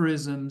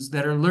 aphorisms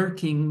that are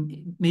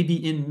lurking maybe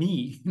in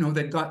me,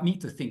 that got me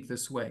to think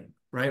this way,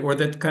 right? Or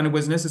that kind of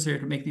was necessary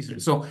to make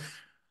these. So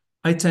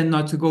I tend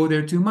not to go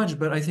there too much,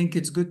 but I think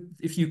it's good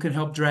if you can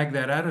help drag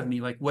that out of me,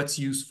 like what's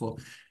useful.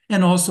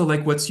 And also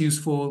like what's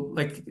useful,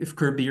 like if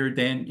Kirby or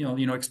Dan,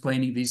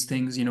 explaining these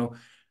things, in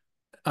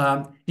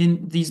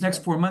these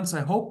next 4 months,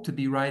 I hope to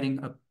be writing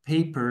a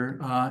paper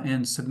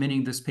and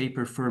submitting this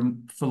paper for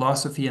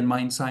Philosophy and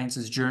Mind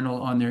Sciences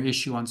Journal on their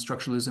issue on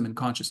structuralism and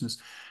consciousness.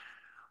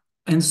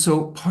 And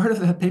so part of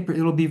that paper,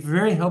 it'll be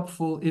very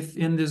helpful if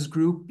in this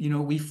group,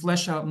 we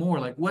flesh out more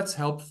like what's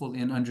helpful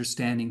in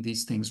understanding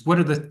these things. What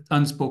are the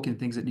unspoken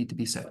things that need to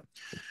be said?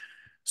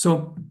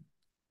 So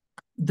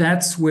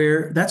that's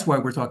why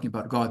we're talking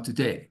about God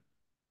today,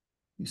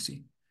 you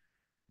see.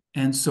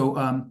 And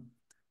so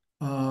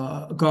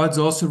God's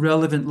also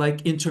relevant,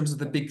 like in terms of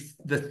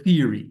the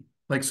theory.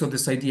 Like, so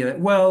this idea that,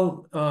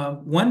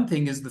 one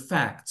thing is the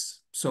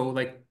facts. So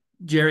like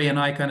Jere and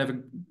I kind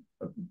of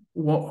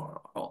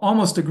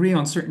almost agree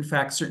on certain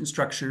facts, certain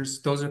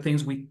structures. Those are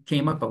things we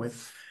came up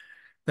with.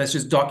 That's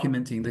just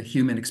documenting the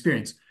human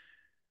experience.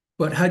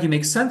 But how do you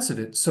make sense of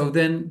it? So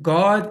then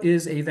God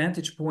is a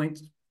vantage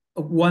point,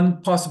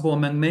 one possible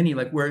among many,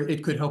 like where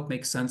it could help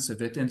make sense of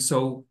it. And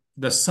so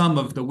the sum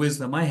of the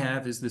wisdom I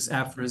have is this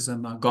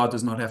aphorism, God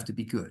does not have to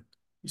be good,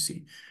 you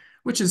see,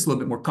 which is a little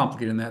bit more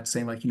complicated than that,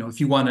 saying like, if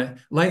you want to,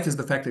 life is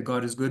the fact that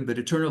God is good, but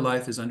eternal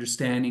life is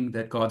understanding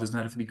that God does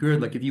not have to be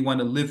good. Like if you want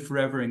to live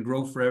forever and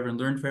grow forever and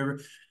learn forever,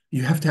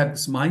 you have to have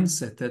this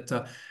mindset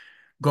that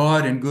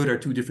God and good are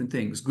two different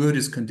things. Good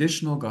is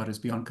conditional, God is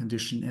beyond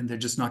condition, and they're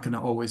just not going to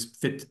always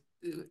fit.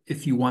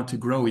 If you want to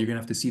grow, you're going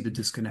to have to see the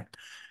disconnect.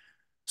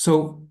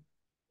 So,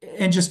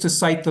 and just to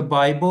cite the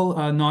Bible,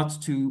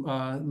 not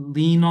to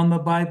lean on the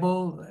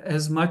Bible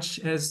as much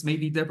as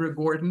maybe Deborah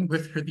Gordon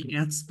with her The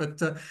Ants,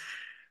 but I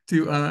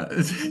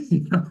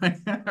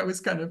was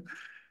kind of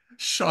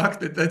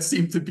shocked that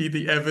seemed to be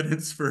the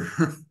evidence for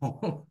her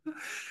whole.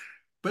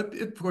 But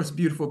of course,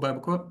 beautiful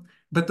Bible quote.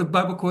 But the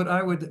Bible quote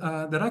I would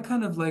that I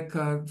kind of like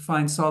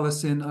find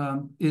solace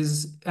in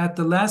is at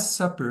the Last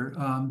Supper.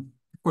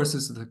 Of course,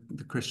 this is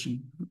the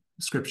Christian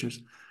scriptures,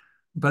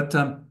 but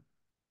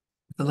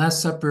the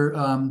Last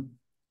Supper,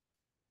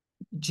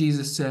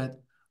 Jesus said,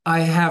 "I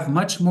have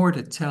much more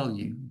to tell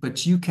you,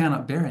 but you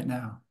cannot bear it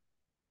now.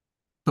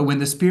 But when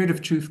the Spirit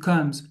of truth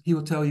comes, he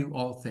will tell you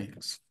all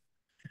things."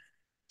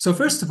 So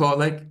first of all,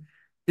 like,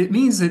 it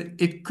means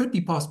that it could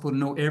be possible to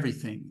know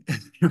everything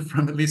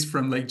from at least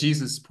from like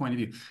Jesus' point of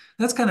view.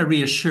 That's kind of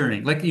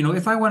reassuring. Like,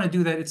 if I want to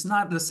do that, it's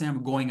not the same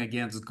I'm going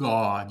against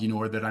God,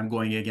 or that I'm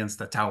going against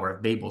the Tower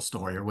of Babel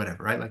story or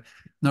whatever, right? Like,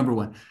 number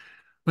one.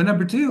 But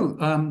number two,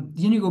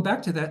 you go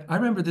back to that. I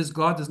remember this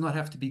God does not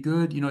have to be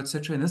good,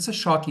 etc. And that's a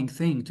shocking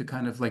thing to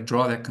kind of like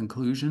draw that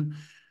conclusion.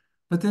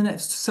 But then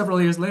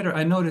several years later,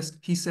 I noticed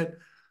he said,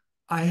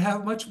 "I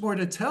have much more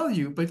to tell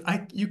you,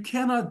 but you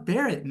cannot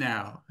bear it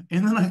now."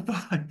 And then I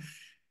thought,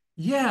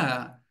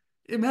 yeah,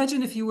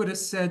 imagine if you would have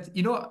said,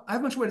 "I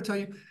have much more to tell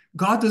you.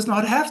 God does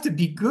not have to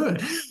be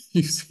good."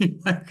 You see,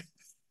 like,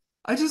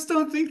 I just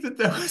don't think that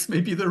was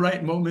maybe the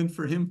right moment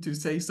for him to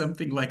say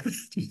something like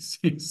that, you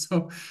see.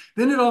 So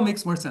then it all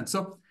makes more sense.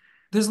 So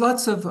there's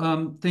lots of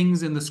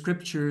things in the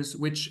scriptures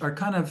which are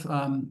kind of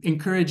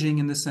encouraging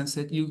in the sense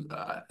that you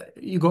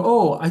go,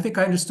 "Oh, I think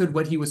I understood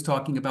what he was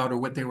talking about or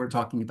what they were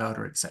talking about,"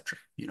 or etc.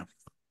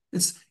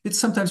 It's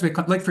sometimes very,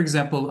 like, for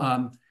example,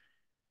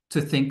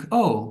 to think,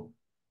 "Oh,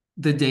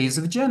 the days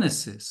of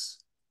Genesis,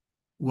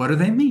 what do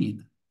they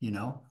mean?"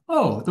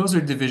 "Oh, those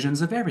are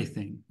divisions of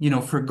everything."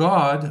 For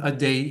God, a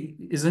day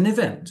is an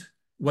event.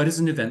 What is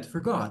an event for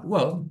God?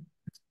 Well,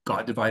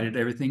 God divided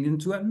everything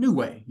into a new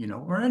way,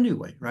 or a new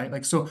way, right?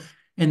 Like, so,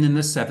 and then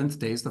the seventh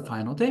day is the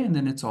final day, and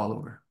then it's all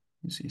over,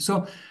 you see.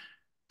 So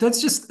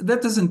that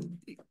doesn't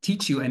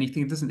teach you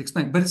anything. It doesn't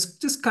explain, but it's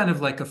just kind of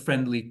like a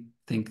friendly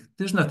thing.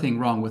 There's nothing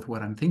wrong with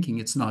what I'm thinking.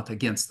 It's not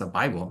against the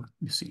Bible,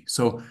 you see.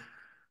 So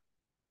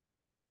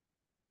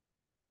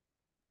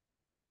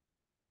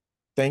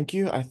Thank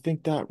you. I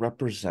think that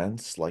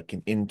represents like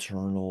an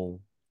internal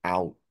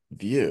out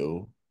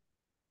view,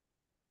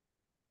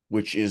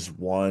 which is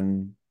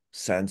one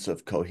sense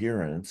of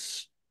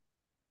coherence,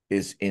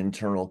 is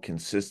internal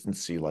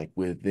consistency, like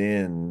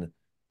within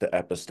the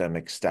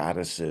epistemic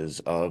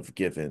statuses of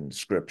given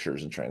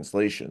scriptures and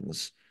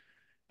translations.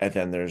 And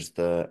then there's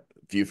the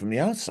view from the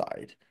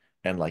outside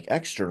and like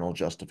external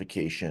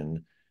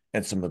justification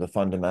and some of the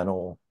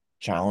fundamental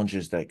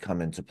challenges that come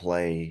into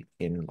play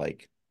in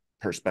like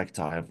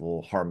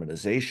perspectival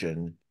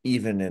harmonization,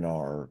 even in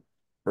our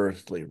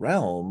earthly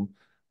realm,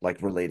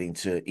 like relating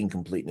to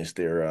incompleteness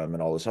theorem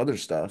and all this other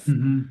stuff.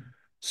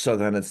 So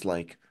then it's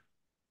like,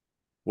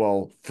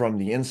 well, from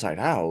the inside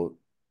out,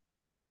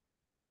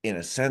 in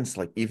a sense,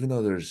 like even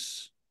though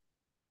there's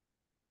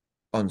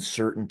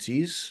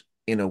uncertainties,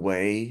 in a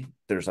way,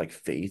 there's like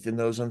faith in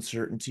those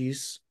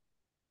uncertainties.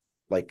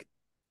 Like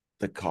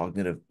the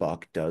cognitive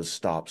buck does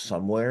stop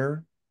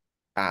somewhere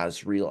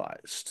as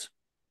realized.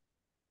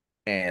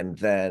 And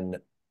then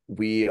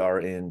we are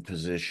in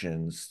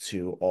positions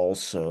to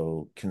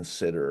also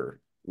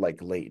consider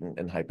like latent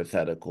and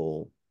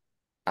hypothetical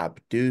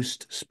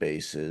abduced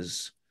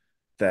spaces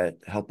that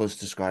help us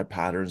describe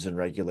patterns and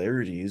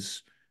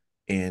regularities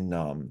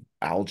in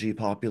algae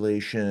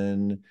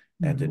population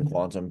and in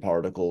quantum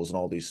particles and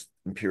all these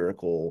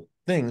empirical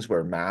things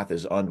where math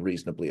is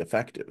unreasonably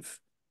effective.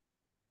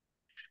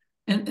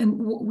 And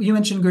you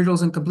mentioned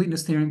Gödel's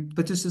incompleteness theorem,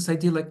 but just this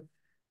idea, like,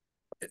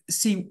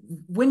 see,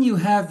 when you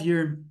have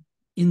your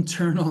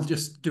internal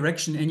just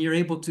direction and you're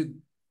able to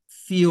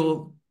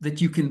feel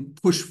that you can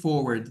push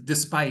forward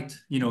despite,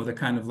 the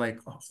kind of like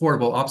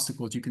horrible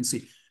obstacles you can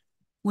see.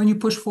 When you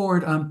push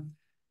forward,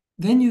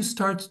 then you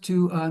start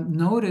to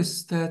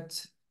notice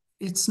that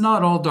it's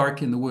not all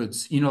dark in the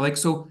woods. Like,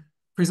 so,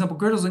 for example,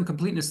 Gödel's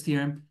incompleteness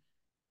theorem,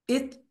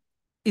 it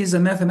is a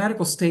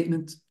mathematical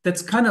statement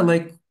that's kind of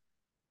like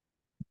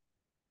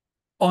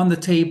on the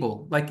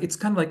table, like it's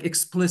kind of like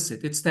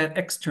explicit. It's that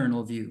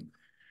external view.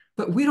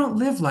 But we don't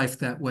live life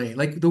that way.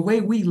 Like the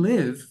way we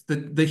live,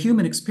 the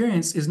human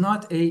experience is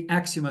not a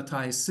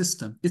axiomatized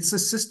system. It's a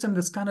system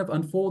that's kind of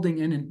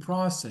unfolding and in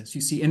process, you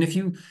see. And if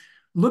you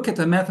look at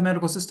the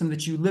mathematical system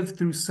that you live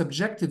through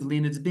subjectively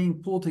and it's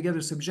being pulled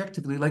together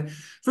subjectively, like,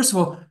 first of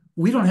all,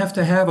 we don't have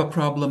to have a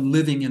problem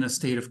living in a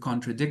state of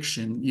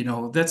contradiction.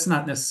 That's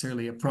not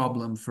necessarily a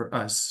problem for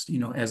us,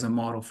 as a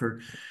model for,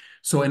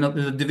 so, and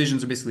the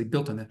divisions are basically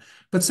built on that.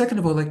 But second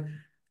of all, like,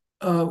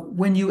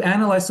 when you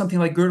analyze something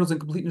like Gödel's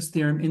incompleteness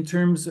theorem in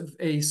terms of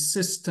a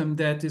system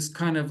that is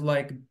kind of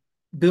like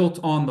built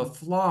on the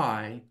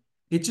fly,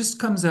 it just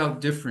comes out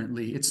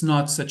differently. It's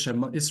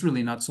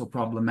really not so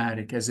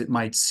problematic as it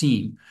might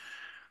seem.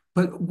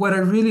 But what I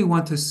really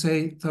want to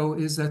say, though,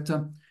 is that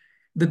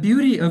the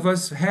beauty of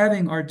us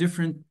having our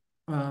different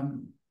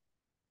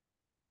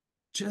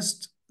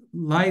just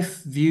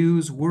life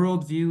views,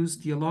 world views,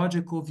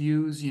 theological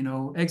views,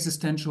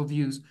 existential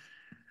views,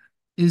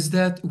 is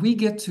that we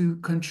get to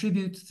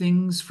contribute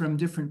things from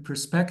different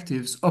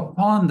perspectives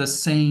upon the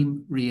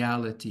same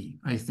reality,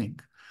 I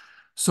think.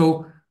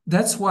 So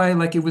that's why,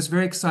 like, it was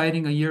very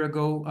exciting a year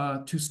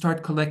ago to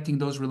start collecting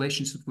those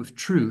relationships with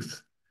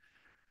truth,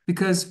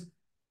 because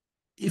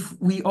if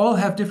we all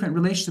have different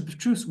relationships with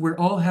truth, we're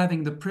all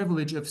having the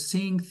privilege of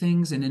seeing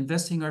things and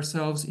investing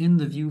ourselves in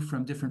the view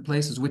from different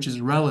places, which is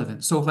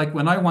relevant. So like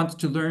when I want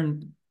to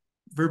learn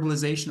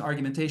verbalization,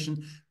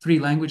 argumentation, 3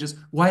 languages,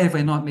 why have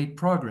I not made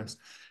progress?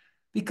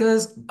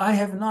 Because I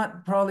have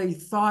not probably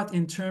thought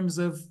in terms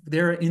of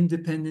there are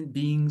independent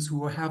beings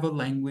who have a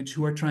language,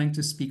 who are trying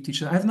to speak to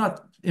each other. I've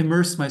not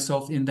immersed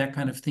myself in that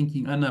kind of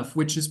thinking enough,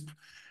 which is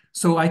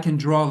so I can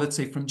draw, let's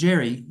say, from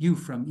Jere, you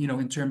from,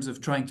 in terms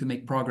of trying to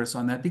make progress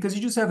on that, because you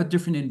just have a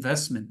different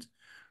investment,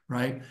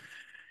 right?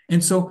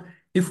 And so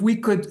if we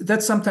could,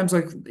 that's sometimes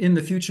like in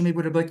the future, maybe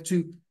what I'd like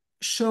to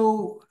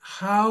show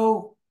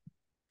how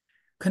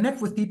connect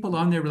with people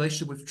on their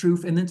relationship with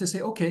truth, and then to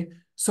say, okay,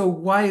 so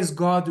why is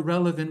God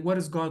relevant? What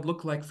does God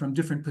look like from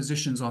different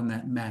positions on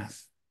that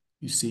math?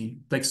 You see,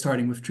 like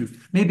starting with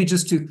truth. Maybe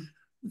just to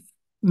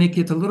make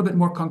it a little bit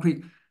more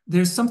concrete,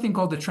 there's something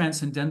called the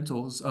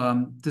transcendentals.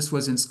 This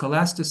was in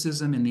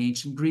scholasticism in the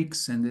ancient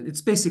Greeks, and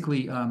it's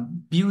basically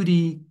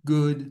beauty,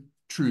 good,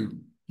 true.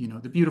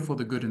 The beautiful,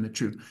 the good, and the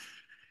true.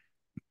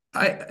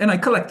 I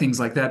collect things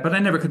like that, but I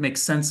never could make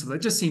sense of it.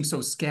 It just seems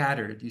so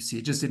scattered, you see.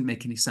 It just didn't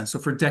make any sense. So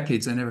for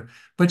decades,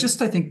 but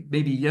just I think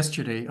maybe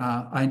yesterday,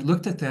 I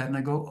looked at that and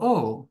I go,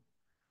 oh,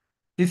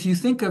 if you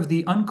think of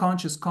the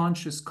unconscious,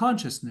 conscious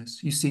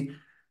consciousness, you see,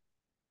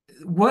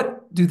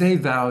 what do they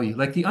value?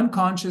 Like the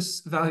unconscious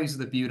values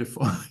the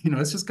beautiful,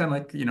 it's just kind of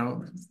like,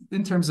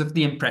 in terms of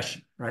the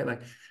impression, right?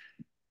 Like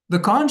the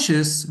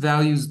conscious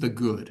values the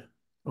good,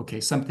 okay,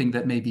 something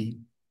that maybe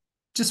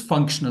just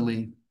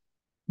functionally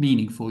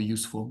meaningful,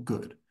 useful,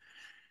 good.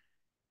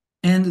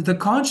 And the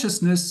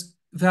consciousness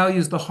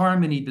values the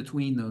harmony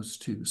between those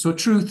two. So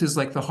truth is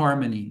like the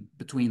harmony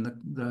between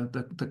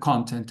the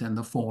content and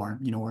the form,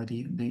 you know, or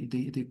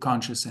the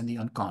conscious and the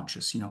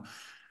unconscious, you know.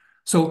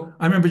 So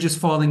I remember just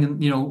falling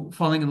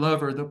in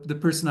love, or the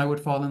person I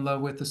would fall in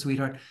love with, the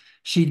sweetheart,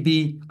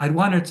 I'd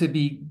want her to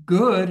be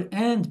good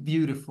and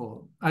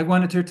beautiful. I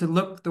wanted her to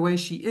look the way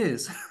she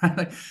is.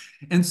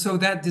 And so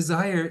that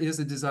desire is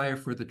a desire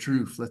for the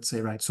truth, let's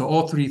say, right? So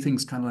all three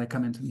things kind of like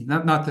come into me.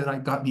 Not that I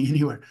got me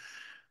anywhere,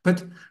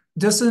 but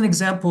just an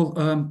example.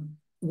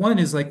 One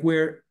is like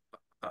where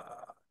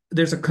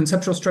there's a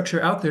conceptual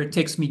structure out there. It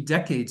takes me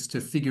decades to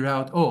figure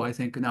out, oh, I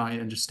think now I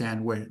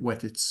understand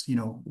what it's, you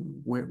know,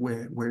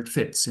 where it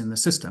fits in the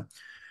system.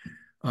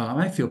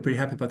 I feel pretty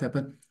happy about that.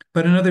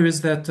 But another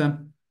is that,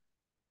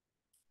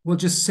 well,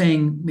 just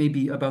saying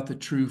maybe about the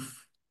truth,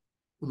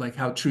 like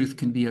how truth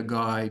can be a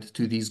guide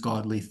to these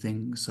godly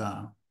things,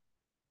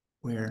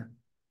 where,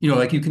 you know,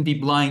 like you can be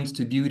blind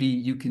to beauty,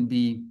 you can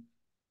be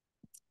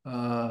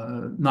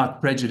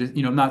not prejudiced,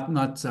 you know, not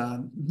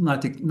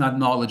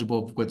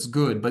knowledgeable of what's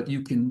good, but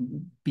you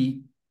can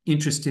be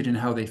interested in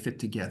how they fit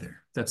together.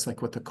 That's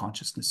like what the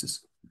consciousness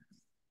is.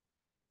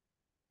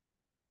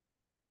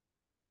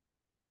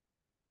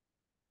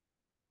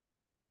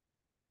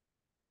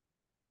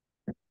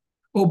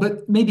 Oh,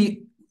 but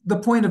maybe the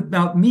point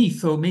about me,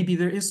 though, maybe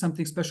there is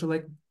something special.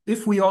 Like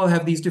if we all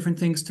have these different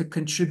things to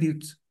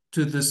contribute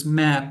to this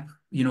map,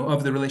 you know,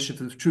 of the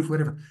relationship of truth,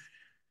 whatever,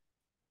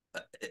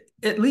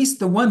 at least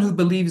the one who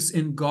believes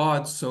in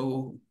God,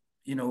 so,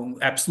 you know,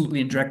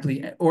 absolutely and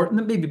directly, or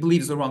maybe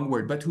believes the wrong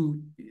word, but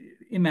who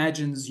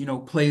imagines, you know,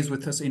 plays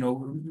with this, you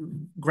know,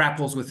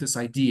 grapples with this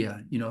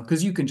idea, you know,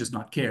 because you can just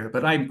not care,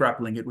 but I'm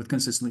grappling it with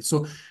consistently.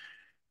 So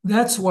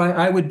that's why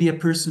I would be a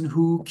person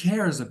who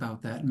cares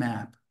about that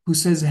map, who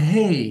says,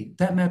 hey,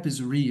 that map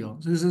is real.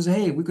 Who says,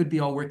 hey, we could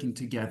be all working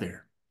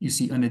together, you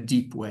see, in a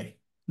deep way,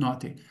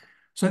 not a.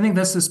 So I think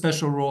that's the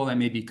special role I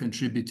may be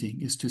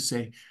contributing, is to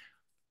say,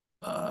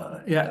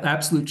 yeah,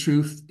 absolute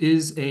truth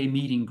is a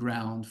meeting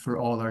ground for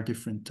all our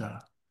different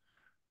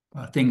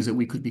things that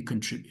we could be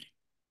contributing.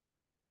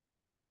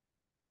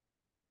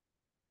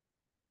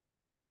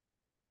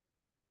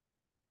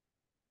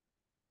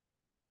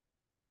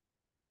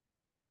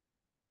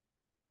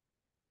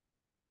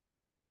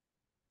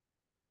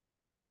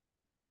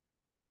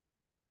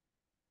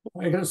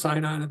 I can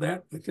sign on to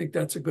that. I think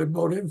that's a good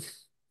motive.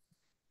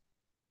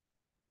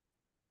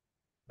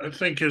 I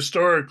think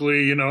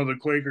historically, you know, the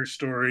Quaker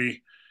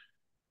story,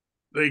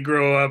 they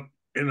grow up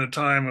in a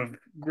time of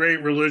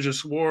great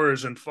religious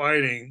wars and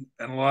fighting,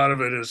 and a lot of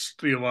it is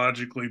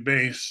theologically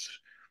based.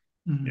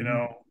 Mm-hmm. You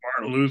know,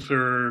 Martin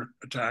Luther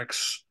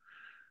attacks,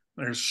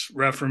 there's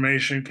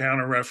Reformation,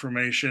 Counter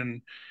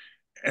Reformation.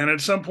 And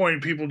at some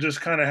point, people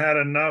just kind of had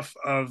enough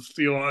of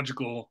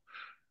theological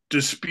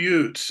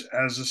disputes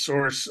as a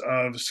source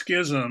of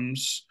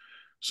schisms.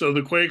 So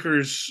the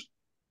Quakers,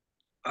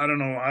 I don't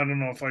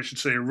know if I should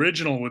say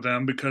original with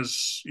them,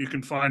 because you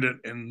can find it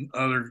in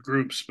other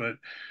groups, but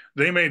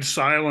they made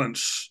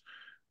silence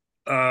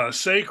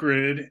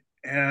sacred,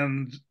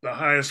 and the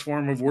highest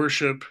form of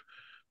worship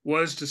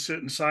was to sit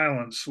in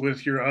silence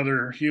with your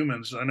other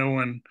humans. I know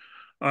when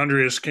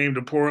Andrius came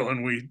to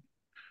Portland, we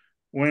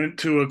went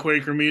to a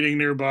Quaker meeting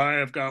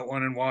nearby. I've got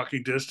one in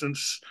walking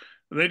distance.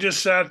 They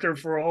just sat there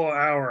for a whole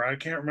hour. I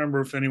can't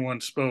remember if anyone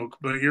spoke,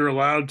 but you're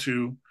allowed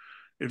to.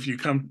 If you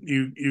come,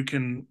 you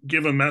can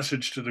give a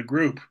message to the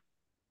group.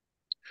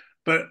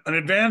 But an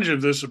advantage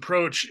of this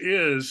approach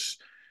is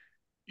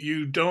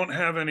you don't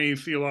have any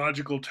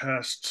theological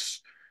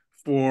tests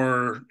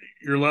for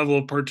your level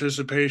of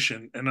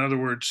participation. In other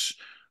words,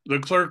 the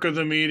clerk of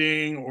the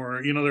meeting,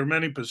 or, you know, there are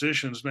many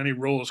positions, many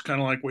roles,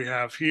 kind of like we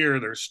have here.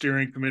 There's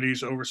steering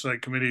committees,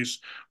 oversight committees,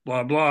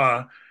 blah,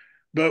 blah.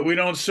 But we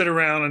don't sit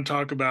around and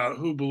talk about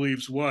who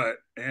believes what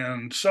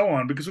and so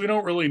on, because we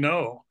don't really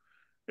know.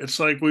 It's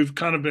like we've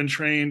kind of been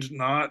trained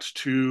not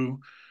to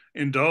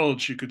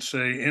indulge, you could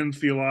say, in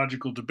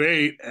theological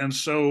debate. And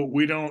so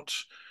we don't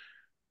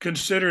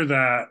consider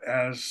that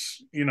as,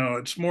 you know,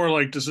 it's more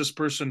like, does this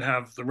person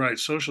have the right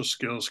social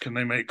skills? Can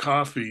they make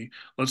coffee?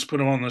 Let's put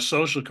them on the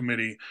social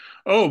committee.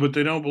 Oh, but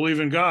they don't believe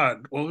in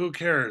God. Well, who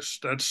cares?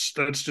 That's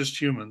just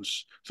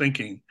humans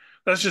thinking.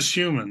 That's just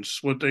humans,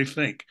 what they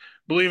think.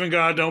 Believe in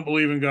God, don't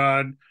believe in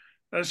God.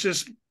 That's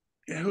just,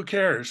 who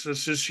cares?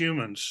 That's just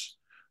humans.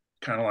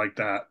 Kind of like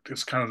that.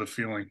 It's kind of the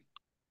feeling.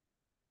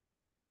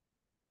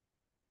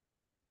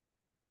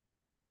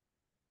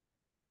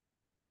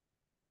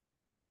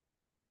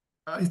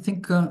 I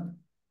think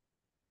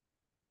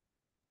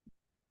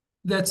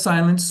that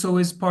silence so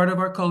is part of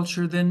our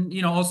culture. Then,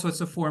 you know, also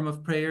it's a form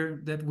of prayer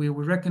that we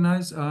will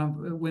recognize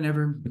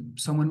whenever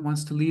someone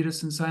wants to lead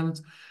us in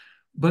silence.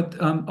 But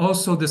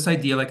also this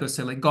idea, like I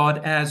said, like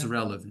God as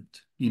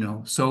relevant, you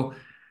know. So,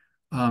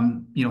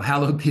 you know,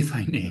 hallowed be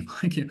thy name.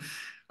 Like, you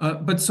know,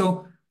 but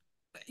so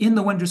in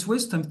the Wondrous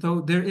Wisdom,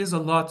 though, there is a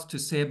lot to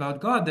say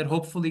about God that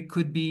hopefully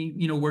could be,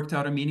 you know, worked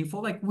out or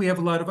meaningful. Like we have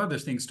a lot of other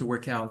things to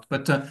work out,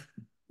 but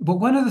But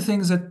one of the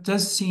things that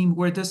does seem,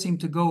 where it does seem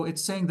to go,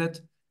 it's saying that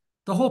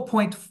the whole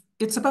point,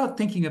 it's about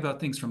thinking about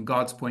things from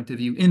God's point of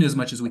view, in as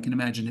much as we can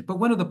imagine it. But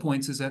one of the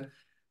points is that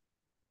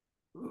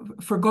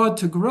for God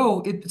to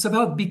grow, it's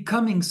about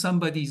becoming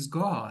somebody's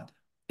God.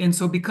 And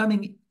so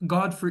becoming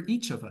God for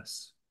each of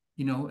us,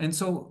 you know. And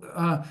so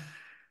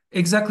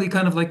exactly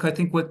kind of like I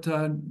think what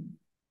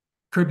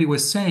Kirby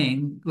was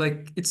saying,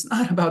 like it's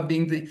not about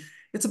being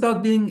it's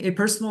about being a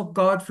personal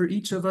God for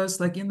each of us,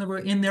 like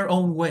in their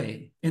own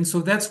way. And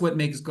so that's what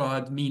makes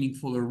God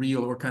meaningful or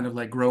real or kind of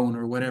like grown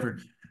or whatever.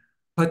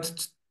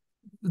 But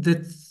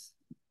that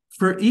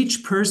for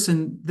each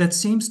person, that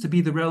seems to be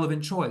the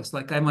relevant choice.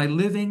 Like, am I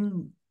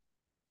living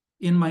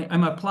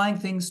I'm applying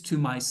things to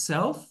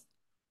myself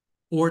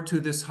or to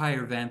this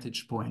higher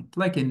vantage point?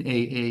 Like in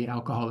AA,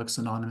 Alcoholics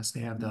Anonymous,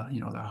 they have the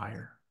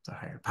higher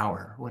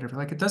power or whatever.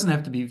 Like it doesn't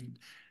have to be,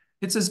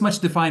 it's as much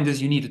defined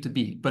as you need it to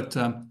be. But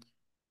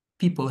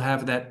people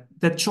have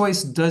that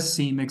choice does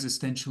seem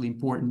existentially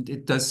important.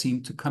 It does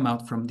seem to come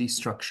out from these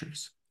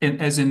structures,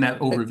 and as in that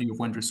overview of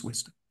Wondrous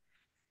Wisdom.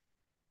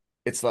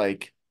 It's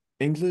like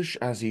English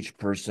as each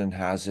person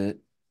has it,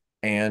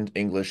 and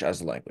English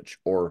as a language,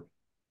 or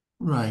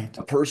Right.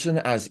 a person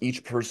as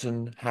each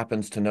person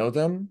happens to know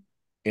them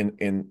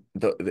in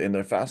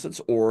their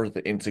facets, or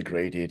the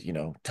integrated,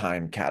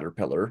 time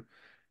caterpillar.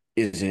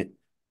 Is it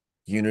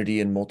unity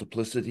and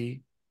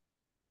multiplicity,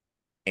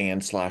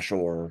 and slash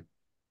or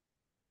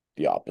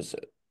the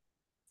opposite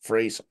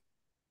phrase,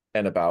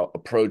 and about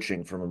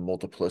approaching from a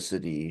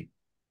multiplicity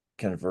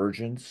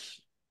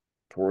convergence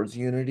towards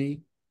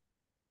unity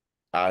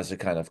as a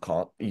kind of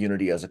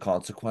unity as a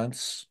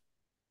consequence.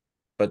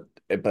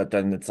 But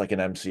then it's like an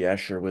MC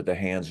Escher with the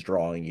hands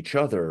drawing each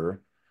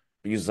other,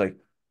 because like,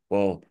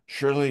 well,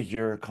 surely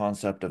your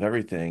concept of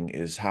everything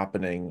is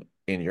happening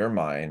in your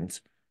mind,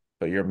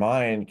 but your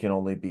mind can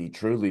only be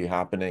truly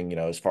happening,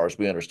 as far as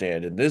we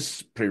understand in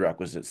this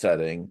prerequisite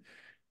setting.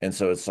 And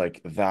so it's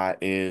like that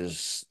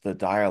is the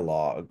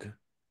dialogue,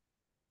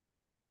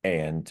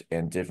 and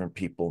different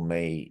people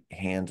may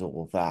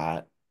handle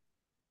that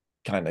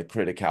kind of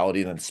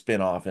criticality and then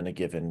spin off in a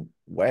given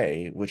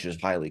way, which is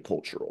highly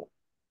cultural.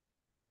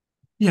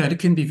 Yeah, it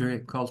can be very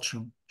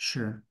cultural,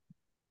 sure.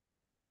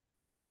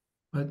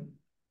 But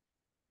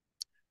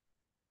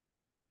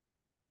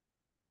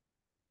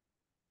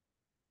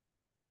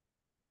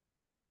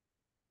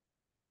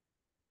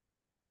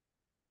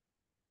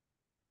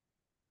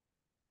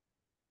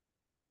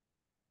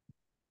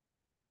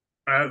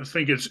I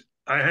think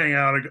I hang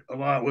out a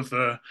lot with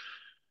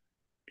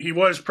he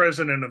was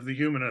president of the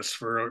Humanists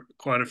for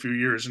quite a few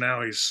years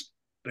now.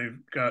 They've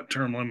got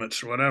term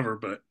limits or whatever,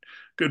 but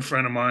good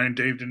friend of mine,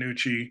 Dave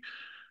DiNucci.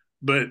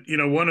 But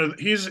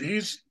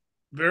he's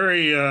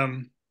very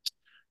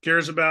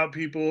cares about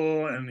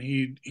people, and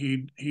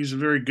he's a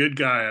very good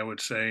guy, I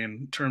would say,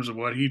 in terms of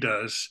what he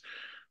does.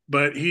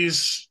 But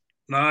he's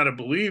not a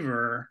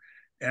believer,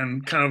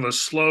 and kind of a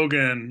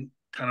slogan,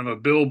 kind of a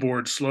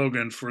billboard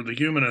slogan for the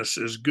humanists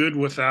is good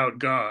without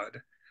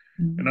God.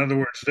 In other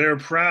words, they're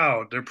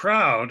proud. They're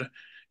proud.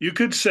 You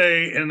could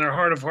say in their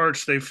heart of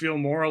hearts, they feel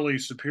morally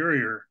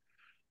superior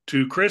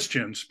to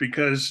Christians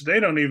because they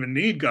don't even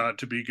need God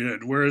to be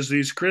good. Whereas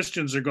these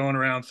Christians are going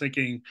around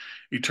thinking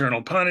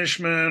eternal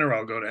punishment, or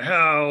I'll go to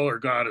hell, or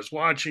God is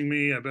watching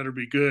me, I better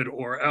be good,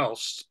 or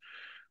else.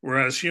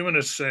 Whereas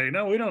humanists say,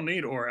 no, we don't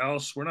need or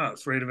else. We're not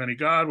afraid of any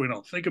God. We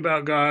don't think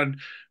about God,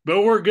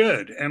 but we're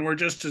good. And we're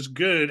just as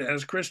good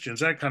as Christians,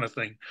 that kind of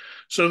thing.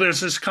 So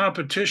there's this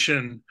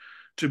competition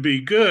to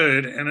be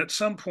good. And at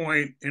some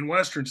point in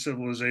Western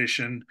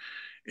civilization,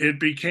 it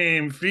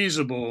became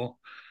feasible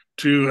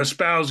to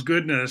espouse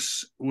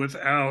goodness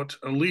without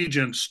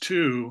allegiance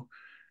to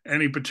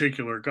any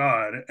particular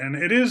God. And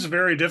it is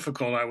very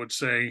difficult, I would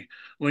say,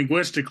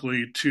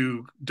 linguistically,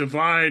 to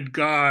divide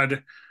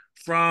God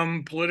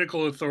from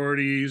political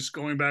authorities,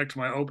 going back to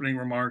my opening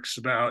remarks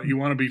about you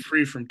want to be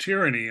free from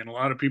tyranny. And a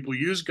lot of people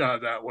use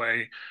God that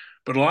way,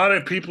 but a lot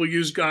of people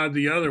use God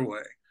the other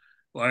way.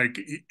 Like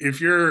if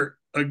you're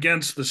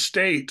against the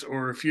state,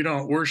 or if you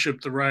don't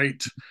worship the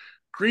right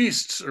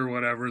priests or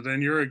whatever,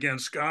 then you're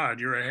against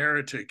God. You're a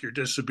heretic. You're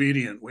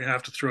disobedient. We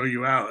have to throw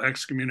you out,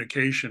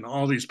 excommunication,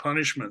 all these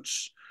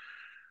punishments.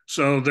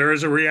 So there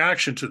is a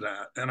reaction to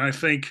that. And I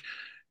think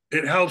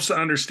it helps to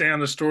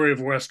understand the story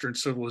of Western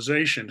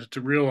civilization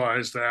to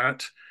realize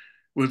that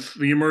with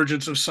the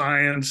emergence of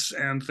science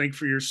and think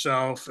for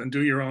yourself and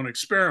do your own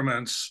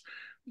experiments,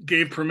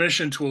 gave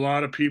permission to a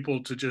lot of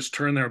people to just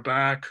turn their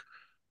back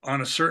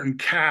on a certain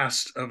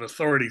caste of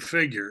authority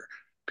figure,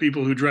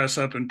 people who dress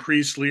up in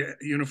priestly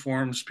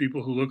uniforms,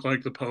 people who look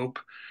like the Pope.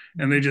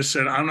 And they just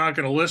said, I'm not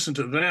going to listen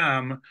to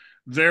them.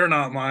 They're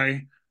not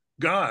my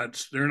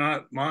gods. They're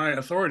not my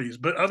authorities.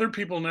 But other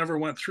people never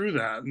went through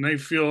that. And they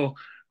feel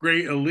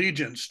great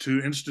allegiance to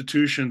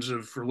institutions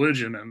of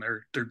religion, and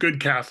they're good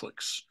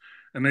Catholics.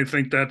 And they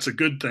think that's a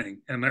good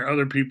thing. And there are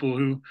other people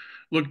who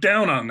look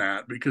down on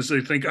that because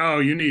they think, oh,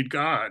 you need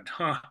God.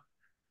 Huh.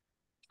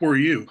 For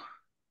you.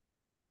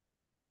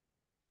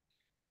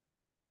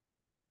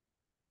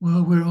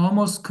 Well, we're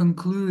almost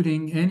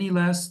concluding. Any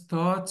last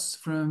thoughts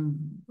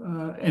from,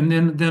 and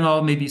then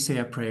I'll maybe say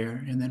a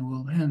prayer and then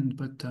we'll end.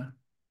 But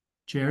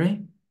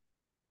Jere?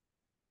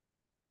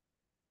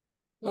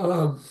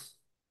 I'm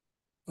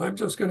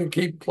just going to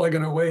keep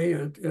plugging away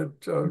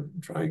at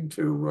trying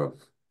to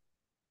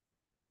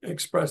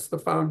express the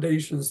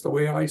foundations the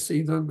way I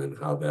see them and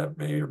how that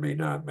may or may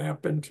not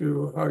map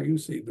into how you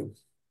see them.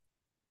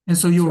 And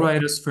so you'll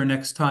write us for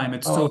next time.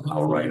 It's so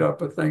I'll write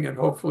up a thing and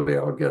hopefully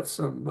I'll get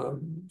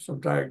some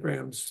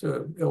diagrams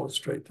to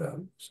illustrate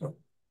that. So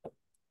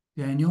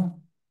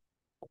Daniel?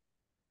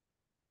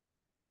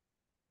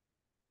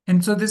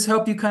 And so this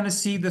helped you kind of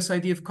see this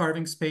idea of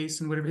carving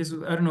space and whatever it is.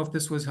 I don't know if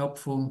this was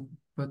helpful,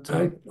 but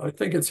I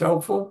think it's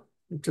helpful.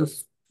 It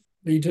just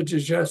need to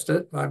digest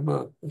it. I'm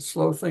a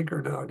slow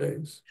thinker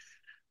nowadays.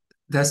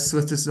 That's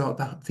what this is all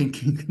about,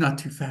 thinking not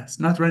too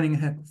fast, not running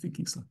ahead,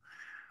 thinking slow.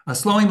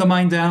 Slowing the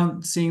mind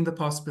down, seeing the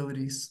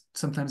possibilities.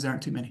 Sometimes there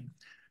aren't too many.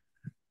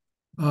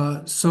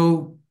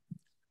 So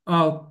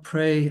I'll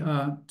pray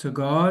to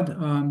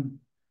God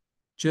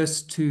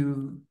just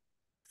to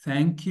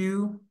thank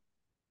you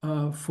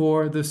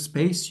for the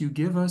space you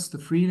give us, the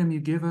freedom you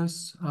give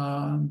us,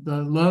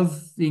 the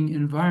loving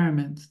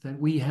environment that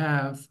we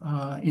have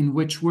in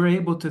which we're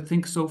able to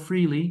think so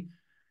freely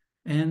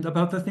and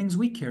about the things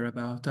we care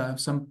about.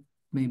 Some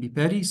may be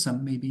petty,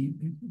 some may be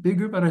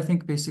bigger, but I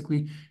think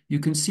basically you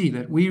can see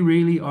that we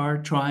really are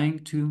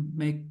trying to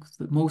make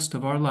the most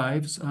of our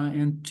lives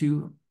and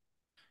to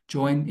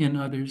join in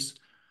others.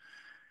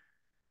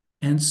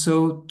 And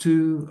so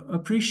to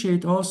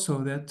appreciate also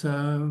that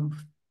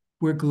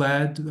we're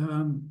glad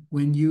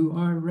when you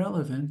are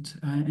relevant,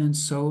 and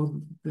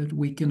so that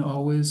we can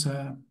always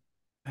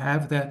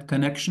have that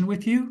connection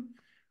with you,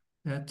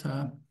 that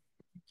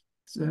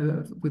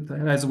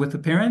as with a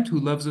parent who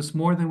loves us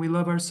more than we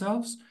love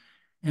ourselves,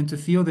 and to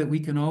feel that we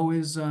can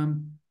always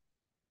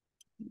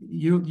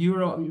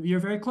you're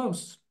very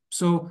close.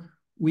 So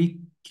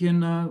we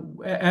can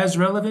as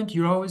relevant,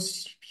 you're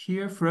always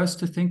here for us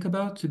to think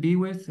about, to be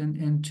with,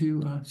 and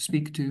to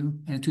speak to,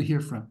 and to hear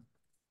from.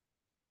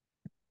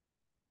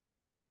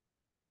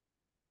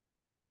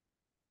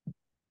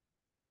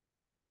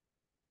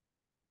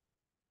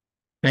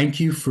 Thank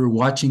you for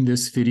watching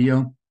this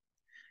video.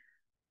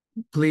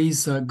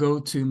 Please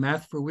go to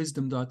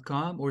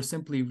mathforwisdom.com or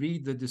simply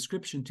read the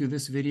description to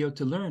this video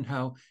to learn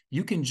how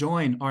you can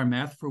join our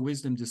Math for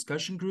Wisdom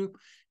discussion group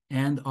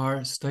and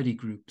our study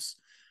groups.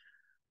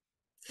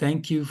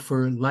 Thank you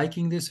for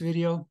liking this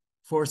video,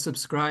 for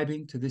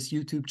subscribing to this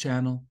YouTube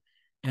channel,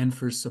 and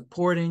for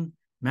supporting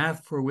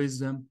Math for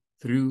Wisdom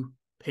through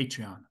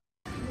Patreon.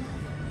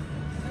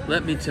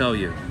 Let me tell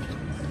you,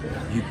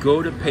 you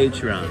go to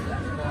Patreon,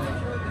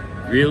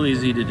 real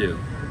easy to do.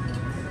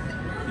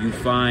 You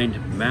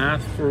find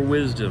Math for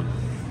Wisdom,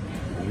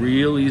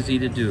 real easy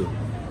to do.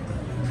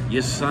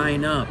 You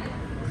sign up,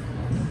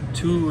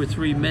 2 or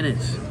 3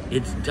 minutes,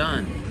 it's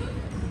done.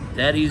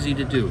 That easy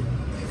to do.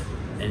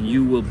 And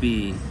you will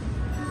be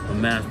a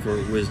Math for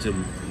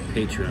Wisdom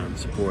Patreon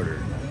supporter,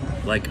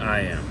 like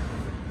I am.